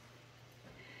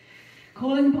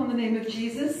 Calling upon the name of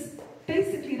Jesus,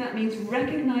 basically that means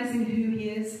recognizing who he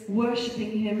is,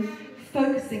 worshipping him,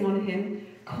 focusing on him,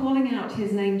 calling out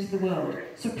his name to the world.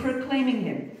 So proclaiming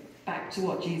him, back to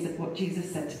what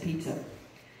Jesus said to Peter.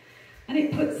 And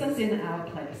it puts us in our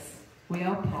place. We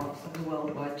are part of the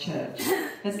worldwide church.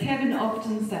 As Kevin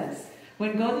often says,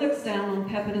 when God looks down on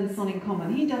Pepford and Sonning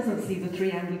Common, he doesn't see the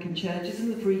 3 Anglican churches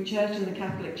and the Free Church and the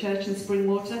Catholic Church and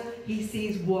Springwater. He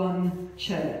sees one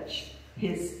church,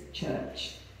 his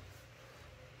church.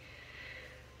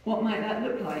 What might that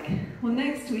look like? Well,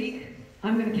 next week,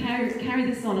 I'm going to carry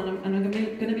this on, and I'm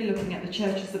going to be looking at the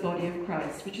church as the body of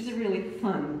Christ, which is a really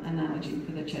fun analogy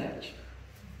for the church.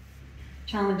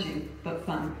 Challenging, but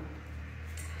fun.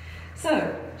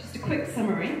 So, just a quick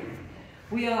summary.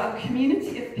 We are a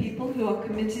community of people who are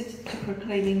committed to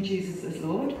proclaiming Jesus as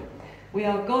Lord. We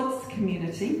are God's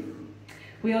community.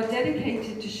 We are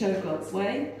dedicated to show God's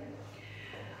way.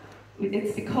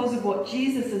 It's because of what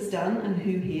Jesus has done and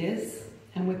who he is,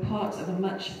 and we're part of a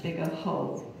much bigger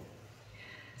whole.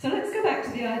 So let's go back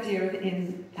to the idea of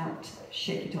in, out,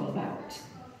 shake it all about.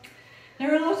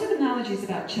 There are a lot of analogies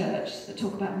about church that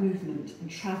talk about movement and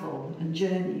travel and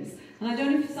journeys. And I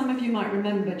don't know if some of you might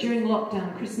remember, during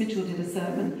lockdown, Chris Mitchell did a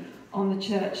sermon on the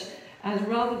church as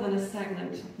rather than a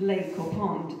stagnant lake or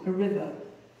pond, a river.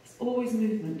 It's always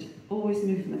movement,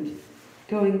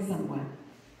 going somewhere.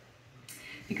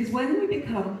 Because when we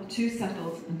become too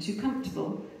settled and too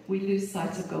comfortable, we lose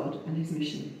sight of God and his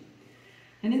mission.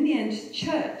 And in the end,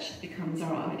 church becomes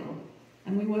our idol.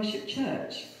 And we worship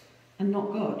church and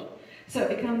not God. So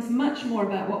it becomes much more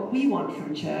about what we want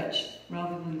from church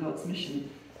rather than God's mission.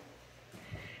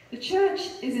 The church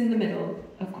is in the middle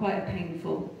of quite a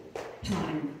painful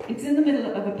time. It's in the middle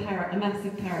of a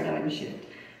massive paradigm shift.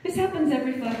 This happens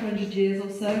every 500 years or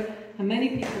so, and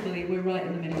many people believe we're right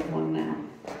in the middle of one now.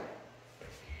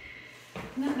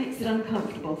 And that makes it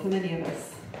uncomfortable for many of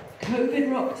us. COVID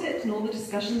rocked it, and all the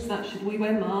discussions about should we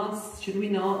wear masks, should we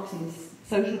not, and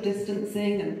social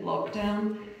distancing and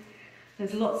lockdown.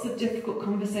 There's lots of difficult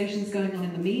conversations going on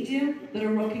in the media that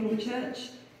are rocking the church.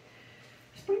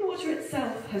 Springwater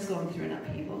itself has gone through an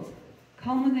upheaval,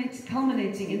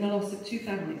 culminating in the loss of 2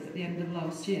 families at the end of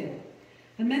last year.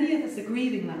 And many of us are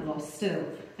grieving that loss still,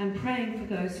 and praying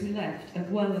for those who left, as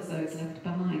well as those left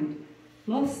behind.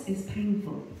 Loss is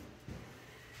painful.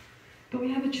 But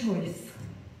we have a choice.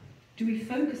 Do we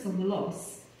focus on the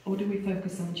loss, or do we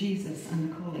focus on Jesus and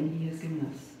the calling he has given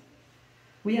us?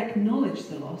 We acknowledge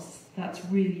the loss, that's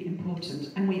really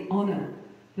important, and we honour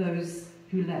those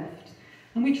who left.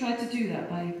 And we try to do that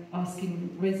by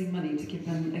raising money to give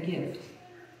them a gift,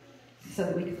 so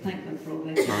that we can thank them for all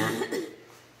they've done.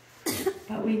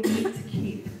 But we need to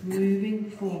keep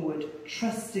moving forward,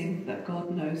 trusting that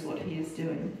God knows what he is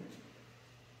doing.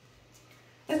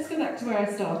 Let's go back to where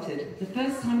I started. The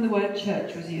first time the word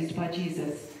church was used by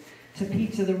Jesus to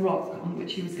Peter, the rock on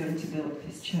which he was going to build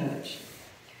his church.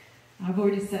 I've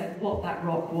already said what that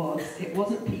rock was. It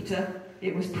wasn't Peter,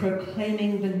 it was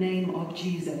proclaiming the name of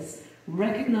Jesus,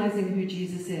 recognizing who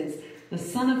Jesus is, the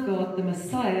Son of God, the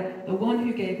Messiah, the one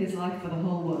who gave his life for the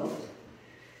whole world.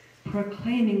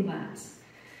 Proclaiming that.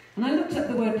 And I looked up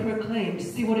the word proclaim to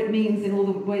see what it means in all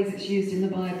the ways it's used in the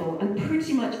Bible, and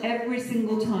pretty much every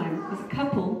single time, there's a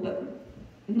couple, but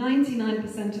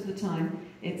 99% of the time,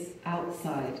 it's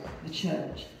outside the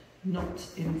church, not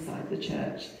inside the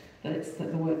church, that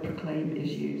the word proclaim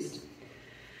is used.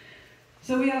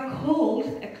 So we are called,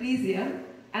 ecclesia,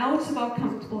 out of our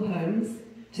comfortable homes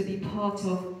to be part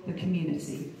of the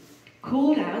community.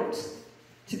 Called out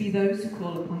to be those who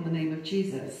call upon the name of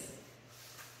Jesus.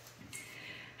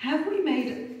 Have we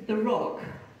made the rock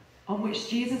on which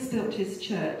Jesus built his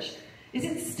church, is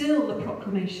it still the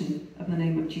proclamation of the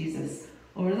name of Jesus?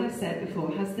 Or, as I said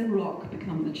before, has the rock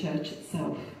become the church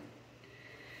itself?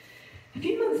 A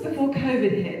few months before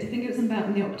COVID hit, I think it was about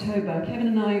in October, Kevin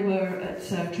and I were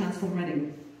at Transform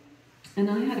Reading, and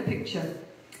I had a picture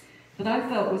that I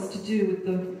felt was to do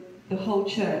with the whole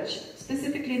church,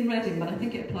 specifically in Reading, but I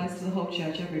think it applies to the whole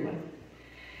church everywhere.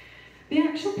 The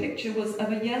actual picture was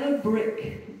of a yellow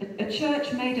brick, a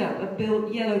church made up of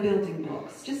yellow building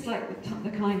blocks, just like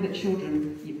the kind that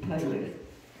children play with.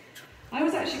 I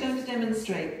was actually going to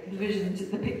demonstrate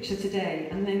the picture today,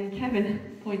 and then Kevin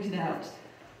pointed out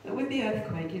that with the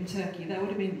earthquake in Turkey, that would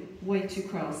have been way too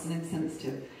crass and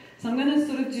insensitive. So I'm going to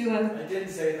sort of do a... I didn't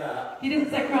say that. He didn't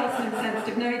say crass and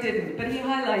insensitive, no he didn't, but he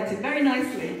highlighted very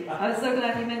nicely. I was so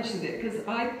glad he mentioned it, because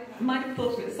I might have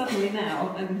thought of it suddenly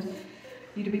now, and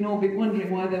you'd have been all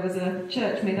wondering why there was a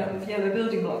church made up of yellow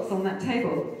building blocks on that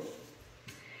table.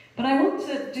 But I want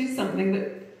to do something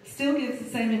that still gives the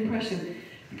same impression,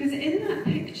 because in that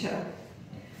picture,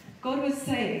 God was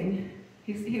saying,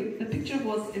 the picture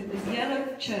was this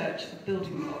yellow church of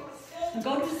building blocks. And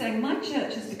God was saying, my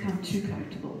church has become too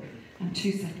comfortable and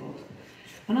too settled.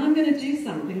 And I'm going to do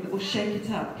something that will shake it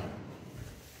up.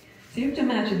 So you have to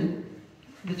imagine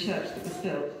the church that was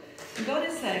built. And God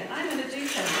is saying, I'm going to do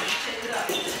something to shake it up.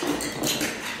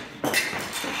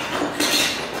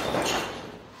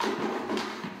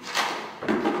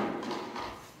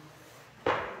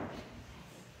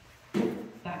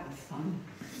 That was fun.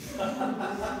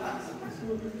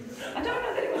 I don't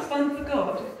know that it was fun for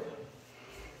God.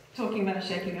 Talking about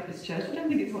shaking up his church, I don't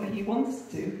think it's what he wants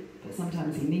to do, but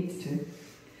sometimes he needs to.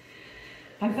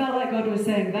 I felt like God was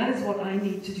saying, that is what I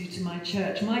need to do to my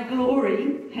church. My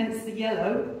glory, hence the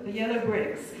yellow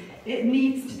bricks, it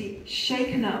needs to be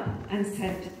shaken up and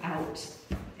sent out.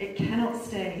 It cannot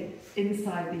stay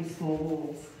inside these four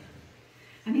walls.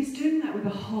 And he's doing that with the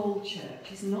whole church.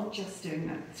 He's not just doing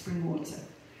that with Springwater.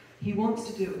 He wants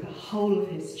to do it with the whole of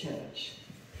his church.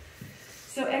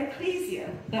 So ecclesia,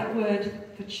 that word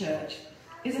for church,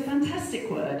 is a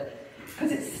fantastic word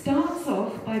because it starts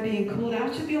off by being called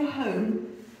out of your home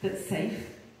that's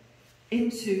safe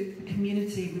into the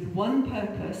community with one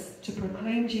purpose, to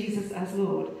proclaim Jesus as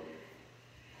Lord.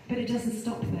 But it doesn't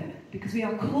stop there, because we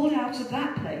are called out of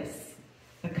that place,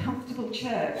 the comfortable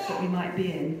church that we might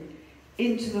be in,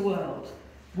 into the world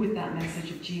with that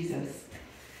message of Jesus.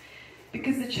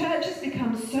 Because the church has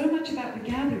become so much about the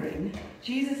gathering,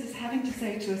 Jesus is having to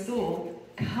say to us all,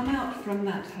 come out from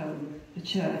that home, the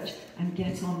church, and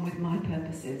get on with my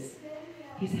purposes.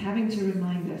 He's having to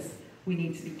remind us we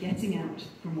need to be getting out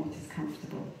from what is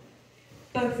comfortable.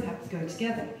 Both have to go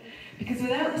together. Because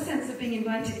without the sense of being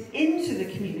invited into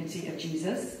the community of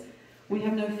Jesus, we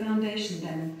have no foundation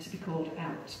then to be called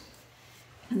out.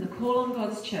 And the call on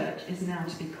God's church is now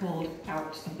to be called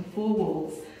out of the four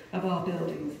walls of our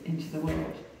buildings into the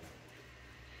world.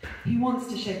 He wants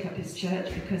to shake up his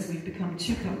church because we've become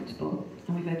too comfortable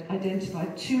and we've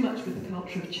identified too much with the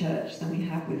culture of church than we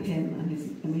have with him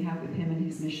and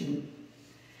his mission.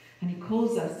 And he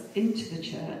calls us into the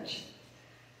church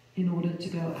in order to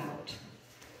go out,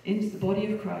 into the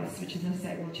body of Christ, which, as I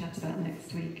say, we'll chat about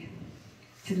next week,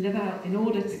 to live out, in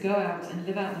order to go out and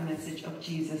live out the message of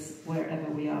Jesus wherever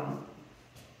we are.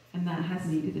 And that has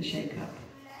needed a shake-up.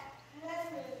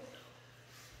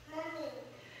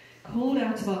 Called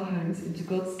out of our homes into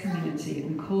God's community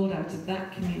and called out of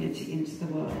that community into the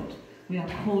world. We are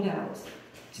called out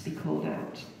to be called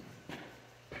out.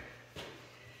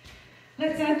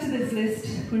 Let's add to this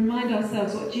list, remind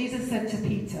ourselves what Jesus said to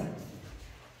Peter.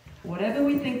 Whatever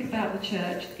we think about the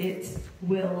church, it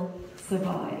will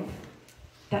survive.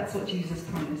 That's what Jesus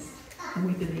promised, and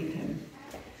we believe him.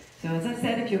 So as I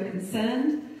said, if you're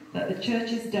concerned that the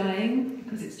church is dying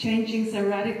because it's changing so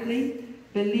radically,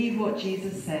 believe what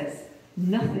Jesus says.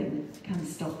 Nothing can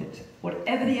stop it.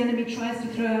 Whatever the enemy tries to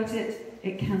throw at it,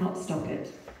 it cannot stop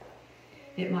it.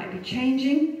 It might be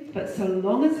changing, but so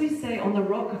long as we stay on the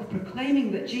rock of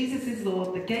proclaiming that Jesus is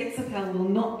Lord, the gates of hell will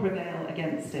not prevail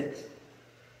against it.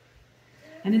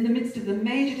 And in the midst of the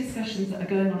major discussions that are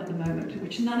going on at the moment,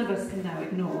 which none of us can now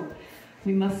ignore,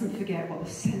 we mustn't forget what the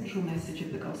central message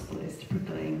of the gospel is, to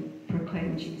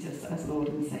proclaim Jesus as Lord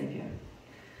and Saviour.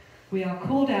 We are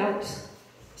called out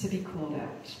to be called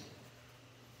out.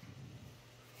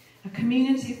 A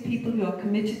community of people who are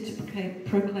committed to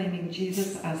proclaiming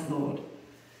Jesus as Lord.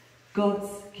 God's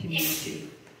community.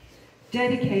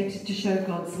 Dedicated to show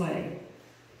God's way.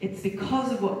 It's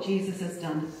because of what Jesus has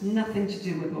done, nothing to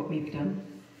do with what we've done.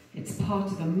 It's part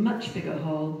of a much bigger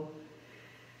whole.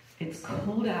 It's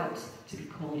called out to be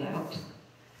called out.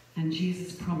 And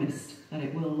Jesus promised that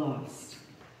it will last.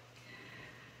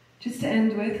 Just to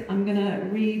end with, I'm going to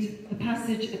read the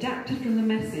passage adapted from the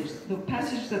message, the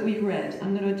passage that we read.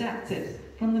 I'm going to adapt it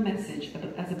from the message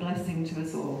as a blessing to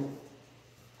us all.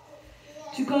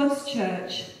 To God's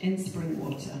church in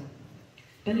Springwater,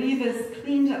 believers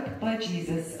cleaned up by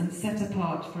Jesus and set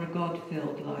apart for a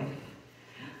God-filled life.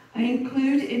 I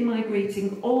include in my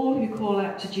greeting all who call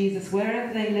out to Jesus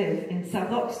wherever they live, in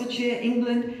South Oxfordshire,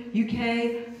 England,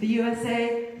 UK, the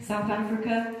USA, South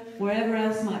Africa, wherever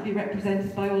else might be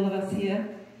represented by all of us here.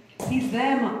 He's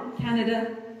there,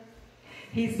 Canada.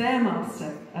 He's their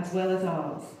master as well as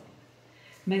ours.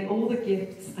 May all the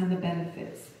gifts and the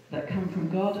benefits that come from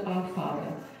God our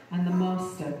Father and the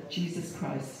Master, Jesus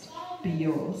Christ, be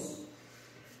yours.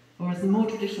 Or as the more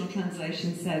traditional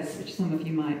translation says, which some of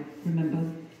you might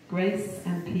remember, grace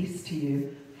and peace to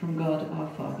you from God our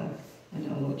Father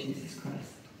and our Lord Jesus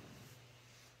Christ.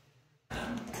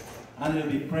 And we'll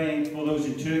be praying for those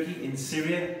in Turkey, in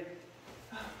Syria,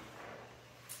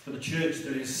 for the church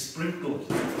that is sprinkled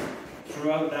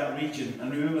throughout that region.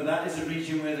 And remember, that is a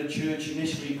region where the church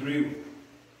initially grew,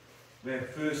 where it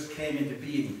first came into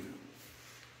being.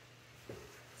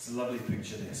 It's a lovely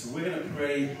picture there. So we're going to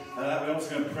pray. We're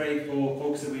also going to pray for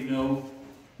folks that we know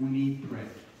who need prayer.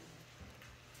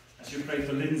 I should pray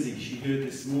for Linsey. She heard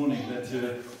this morning that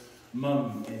her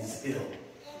mum is ill.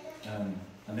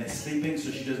 And they're sleeping, so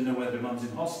she doesn't know whether her mum's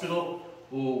in hospital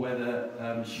or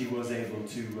whether she was able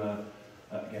to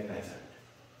get better.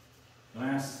 I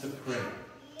asked us to pray.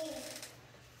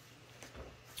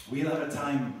 We'll have a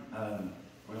time,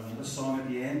 we'll have another song at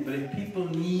the end, but if people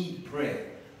need prayer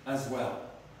as well,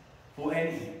 for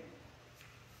anything,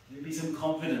 maybe some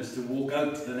confidence to walk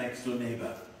out to the next door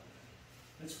neighbour,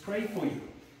 let's pray for you.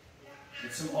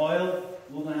 Get some oil,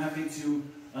 more than happy to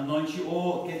anoint you,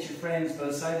 or get your friends by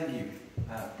the side of you,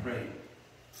 pray.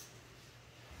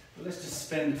 But let's just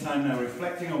spend time now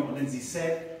reflecting on what Linsey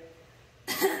said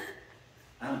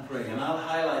and praying. And I'll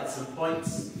highlight some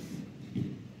points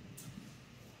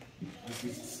as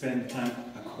we spend time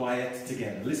quiet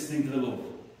together, listening to the Lord.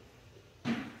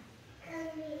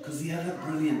 Because the other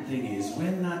brilliant thing is,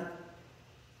 when that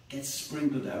gets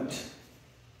sprinkled out,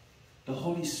 the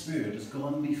Holy Spirit has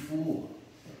gone before.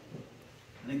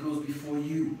 And it goes before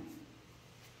you,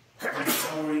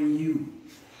 empowering you,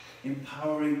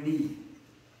 empowering me,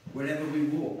 wherever we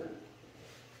walk.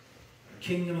 The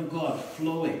kingdom of God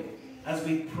flowing as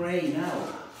we pray now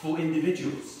for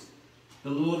individuals.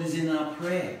 The Lord is in our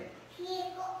prayer.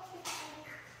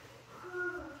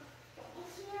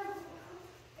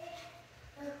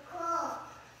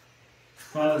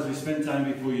 Father, as we spend time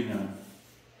before you now,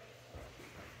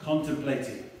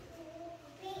 contemplating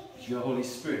as your Holy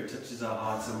Spirit touches our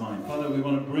hearts and minds. Father, we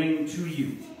want to bring to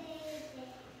you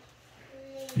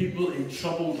people in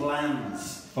troubled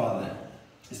lands, Father.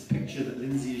 This picture that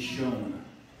Linsey has shown.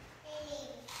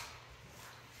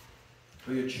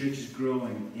 Where your church is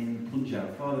growing in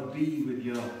Punjab. Father, be with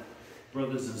your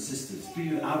brothers and sisters. Be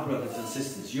with our brothers and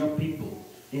sisters, your people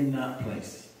in that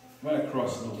place. Right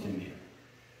across North India.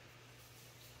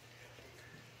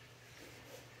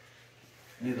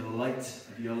 May the light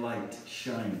of your light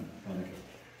shine, Father God.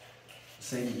 The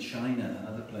same in China and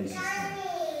other places. Father.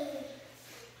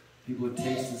 People would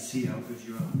taste and see how good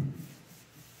you are.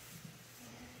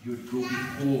 You would go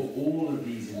before all of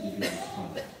these individuals,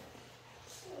 Father.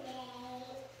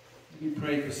 We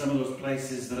pray for some of those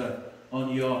places that are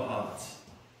on your heart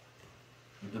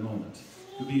at the moment.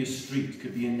 Could be a street,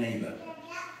 could be a neighbour,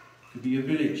 could be a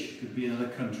village, could be another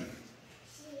country.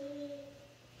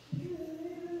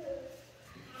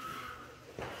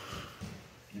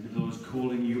 Maybe those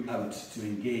calling you out to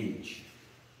engage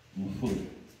more fully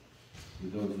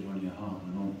with those that are on your heart at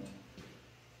the moment.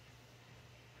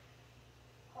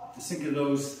 Just think of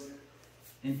those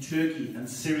in Turkey and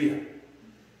Syria.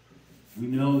 We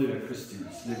know there are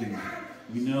Christians living there.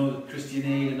 We know that Christian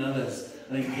Aid and others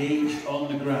are engaged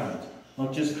on the ground.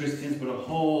 Not just Christians, but a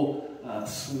whole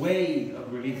swathe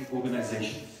of relief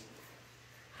organisations.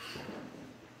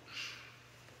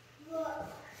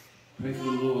 Pray for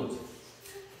the Lord,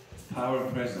 power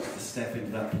and presence to step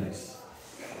into that place.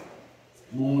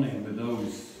 Mourning with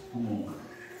those who mourn.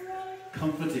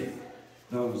 Comforting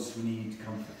those who need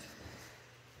comfort.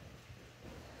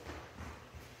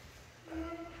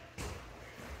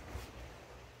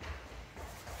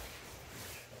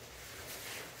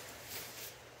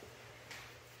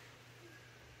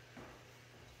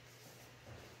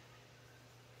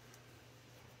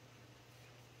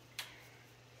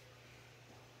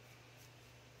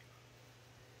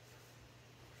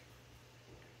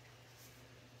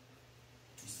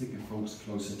 Think of folks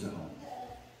closer to home.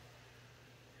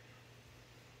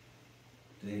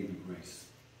 Dave and Grace.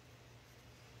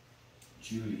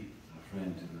 Julie, our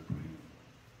friend who we're praying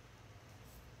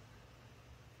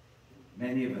for.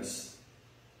 Many of us,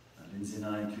 and Linsey and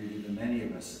I included, and many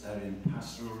of us are in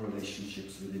pastoral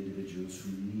relationships with individuals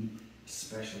who need a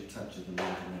special touch of the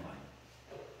Lord in their life.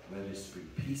 Whether it's to bring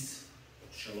peace,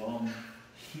 shalom,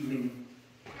 healing.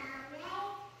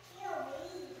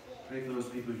 Pray for those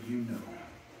people you know,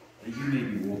 that you may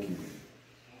be walking with,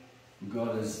 who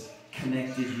God has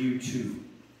connected you to.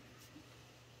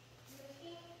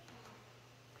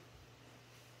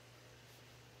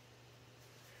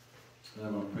 So I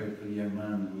want to pray for the young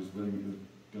man who was going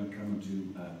to come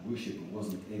to worship but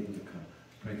wasn't able to come.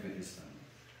 Pray for his family.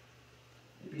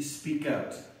 Maybe speak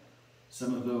out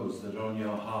some of those that are on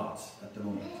your heart at the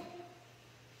moment.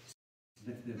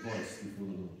 Lift their voice before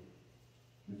the Lord.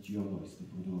 Lift your voice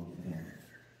before the Lord for them.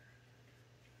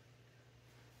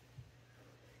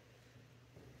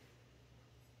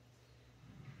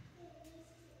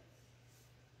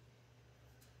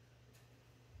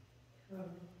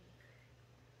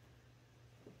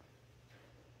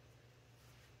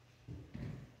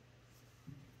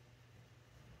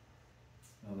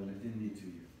 Father, lift Indy to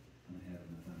you and the head of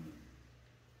the family.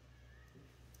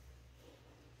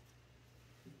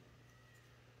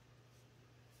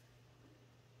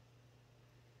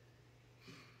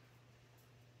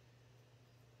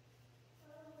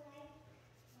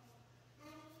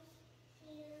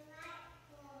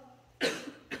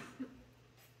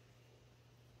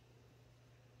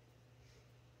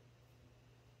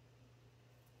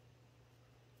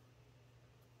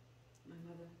 My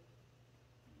mother.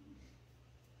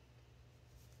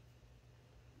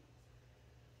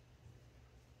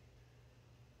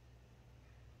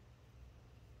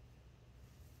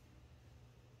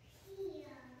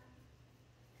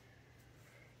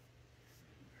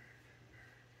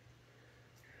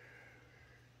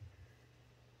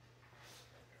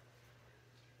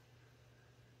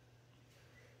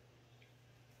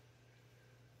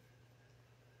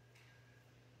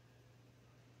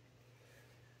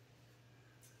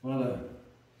 Father,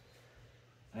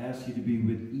 I ask you to be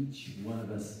with each one of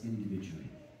us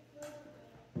individually.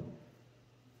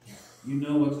 You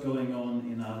know what's going on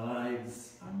in our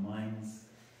lives, our minds,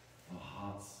 our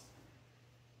hearts.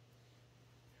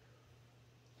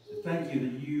 I thank you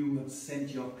that you have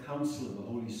sent your Counselor, the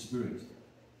Holy Spirit,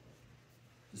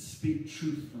 to speak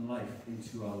truth and life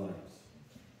into our lives.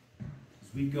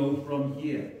 As we go from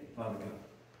here, Father God,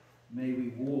 may we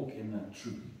walk in that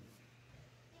truth.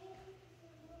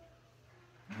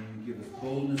 May you give us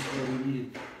boldness where we need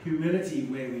it, humility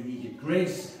where we need it,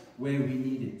 grace where we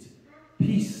need it,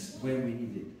 peace where we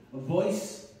need it, a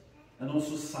voice and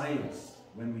also silence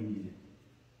when we need it.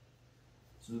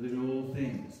 So that in all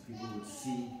things people would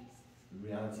see the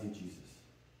reality of Jesus.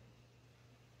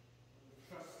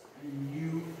 Trust in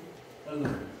you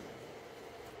alone.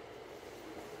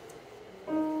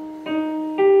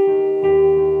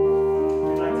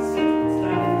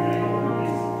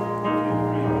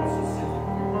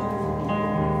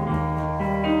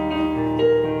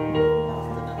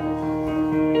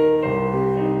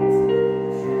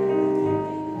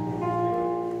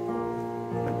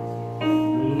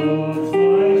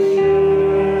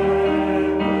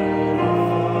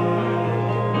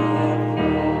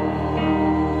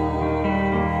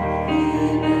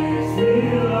 Amen.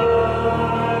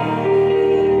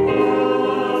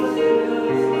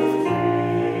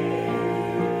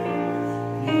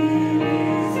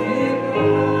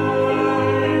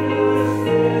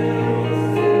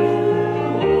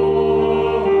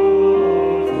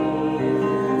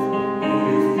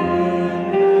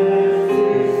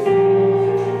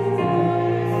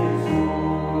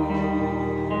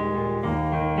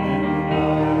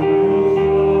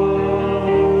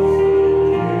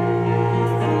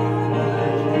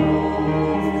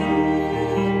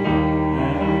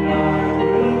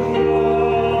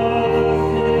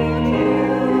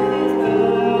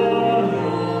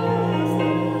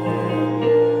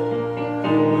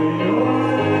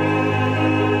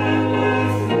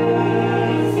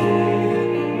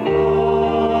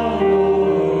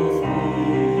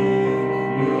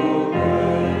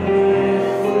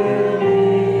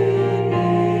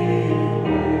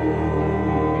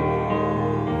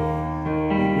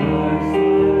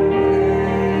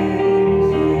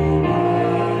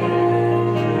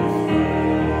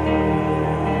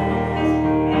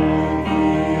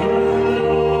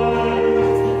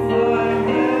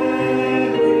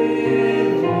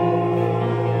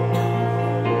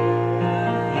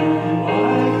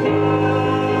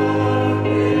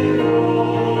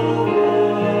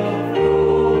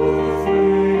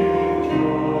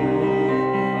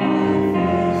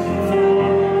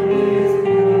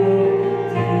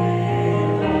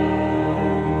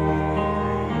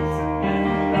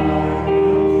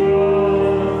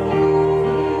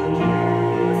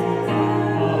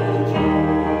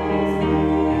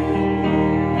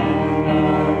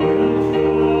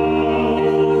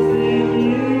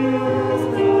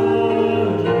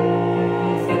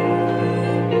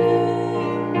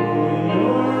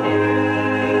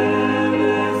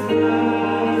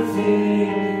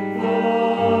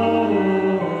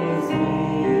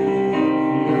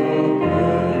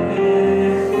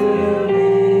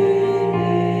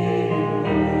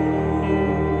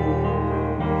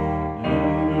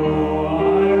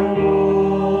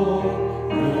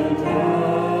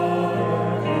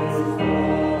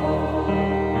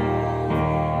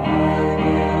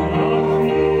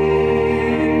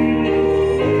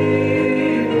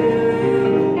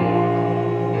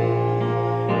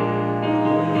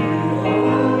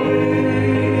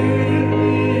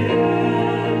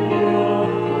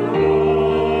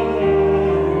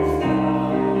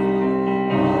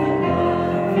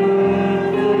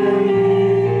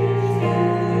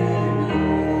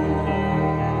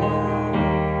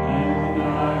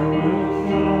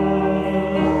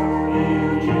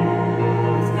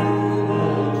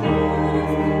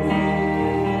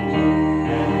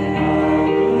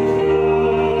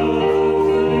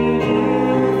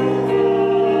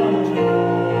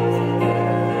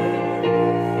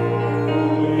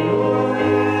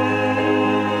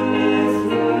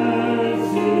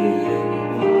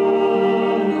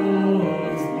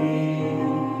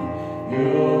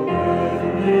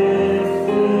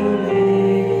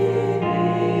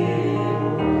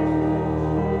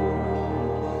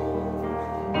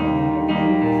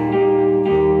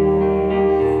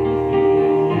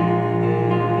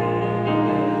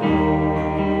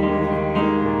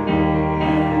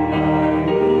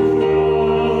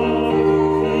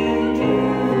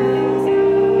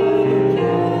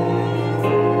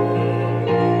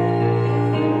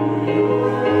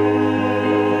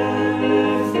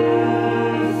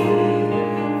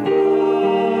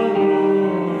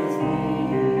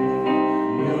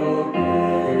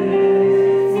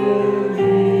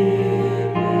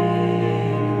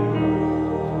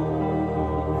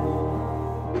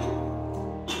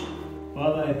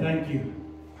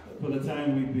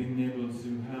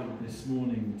 this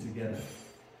morning together.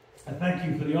 I thank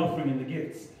you for the offering and the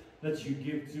gifts that you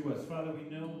give to us. Father,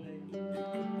 we know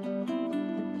that...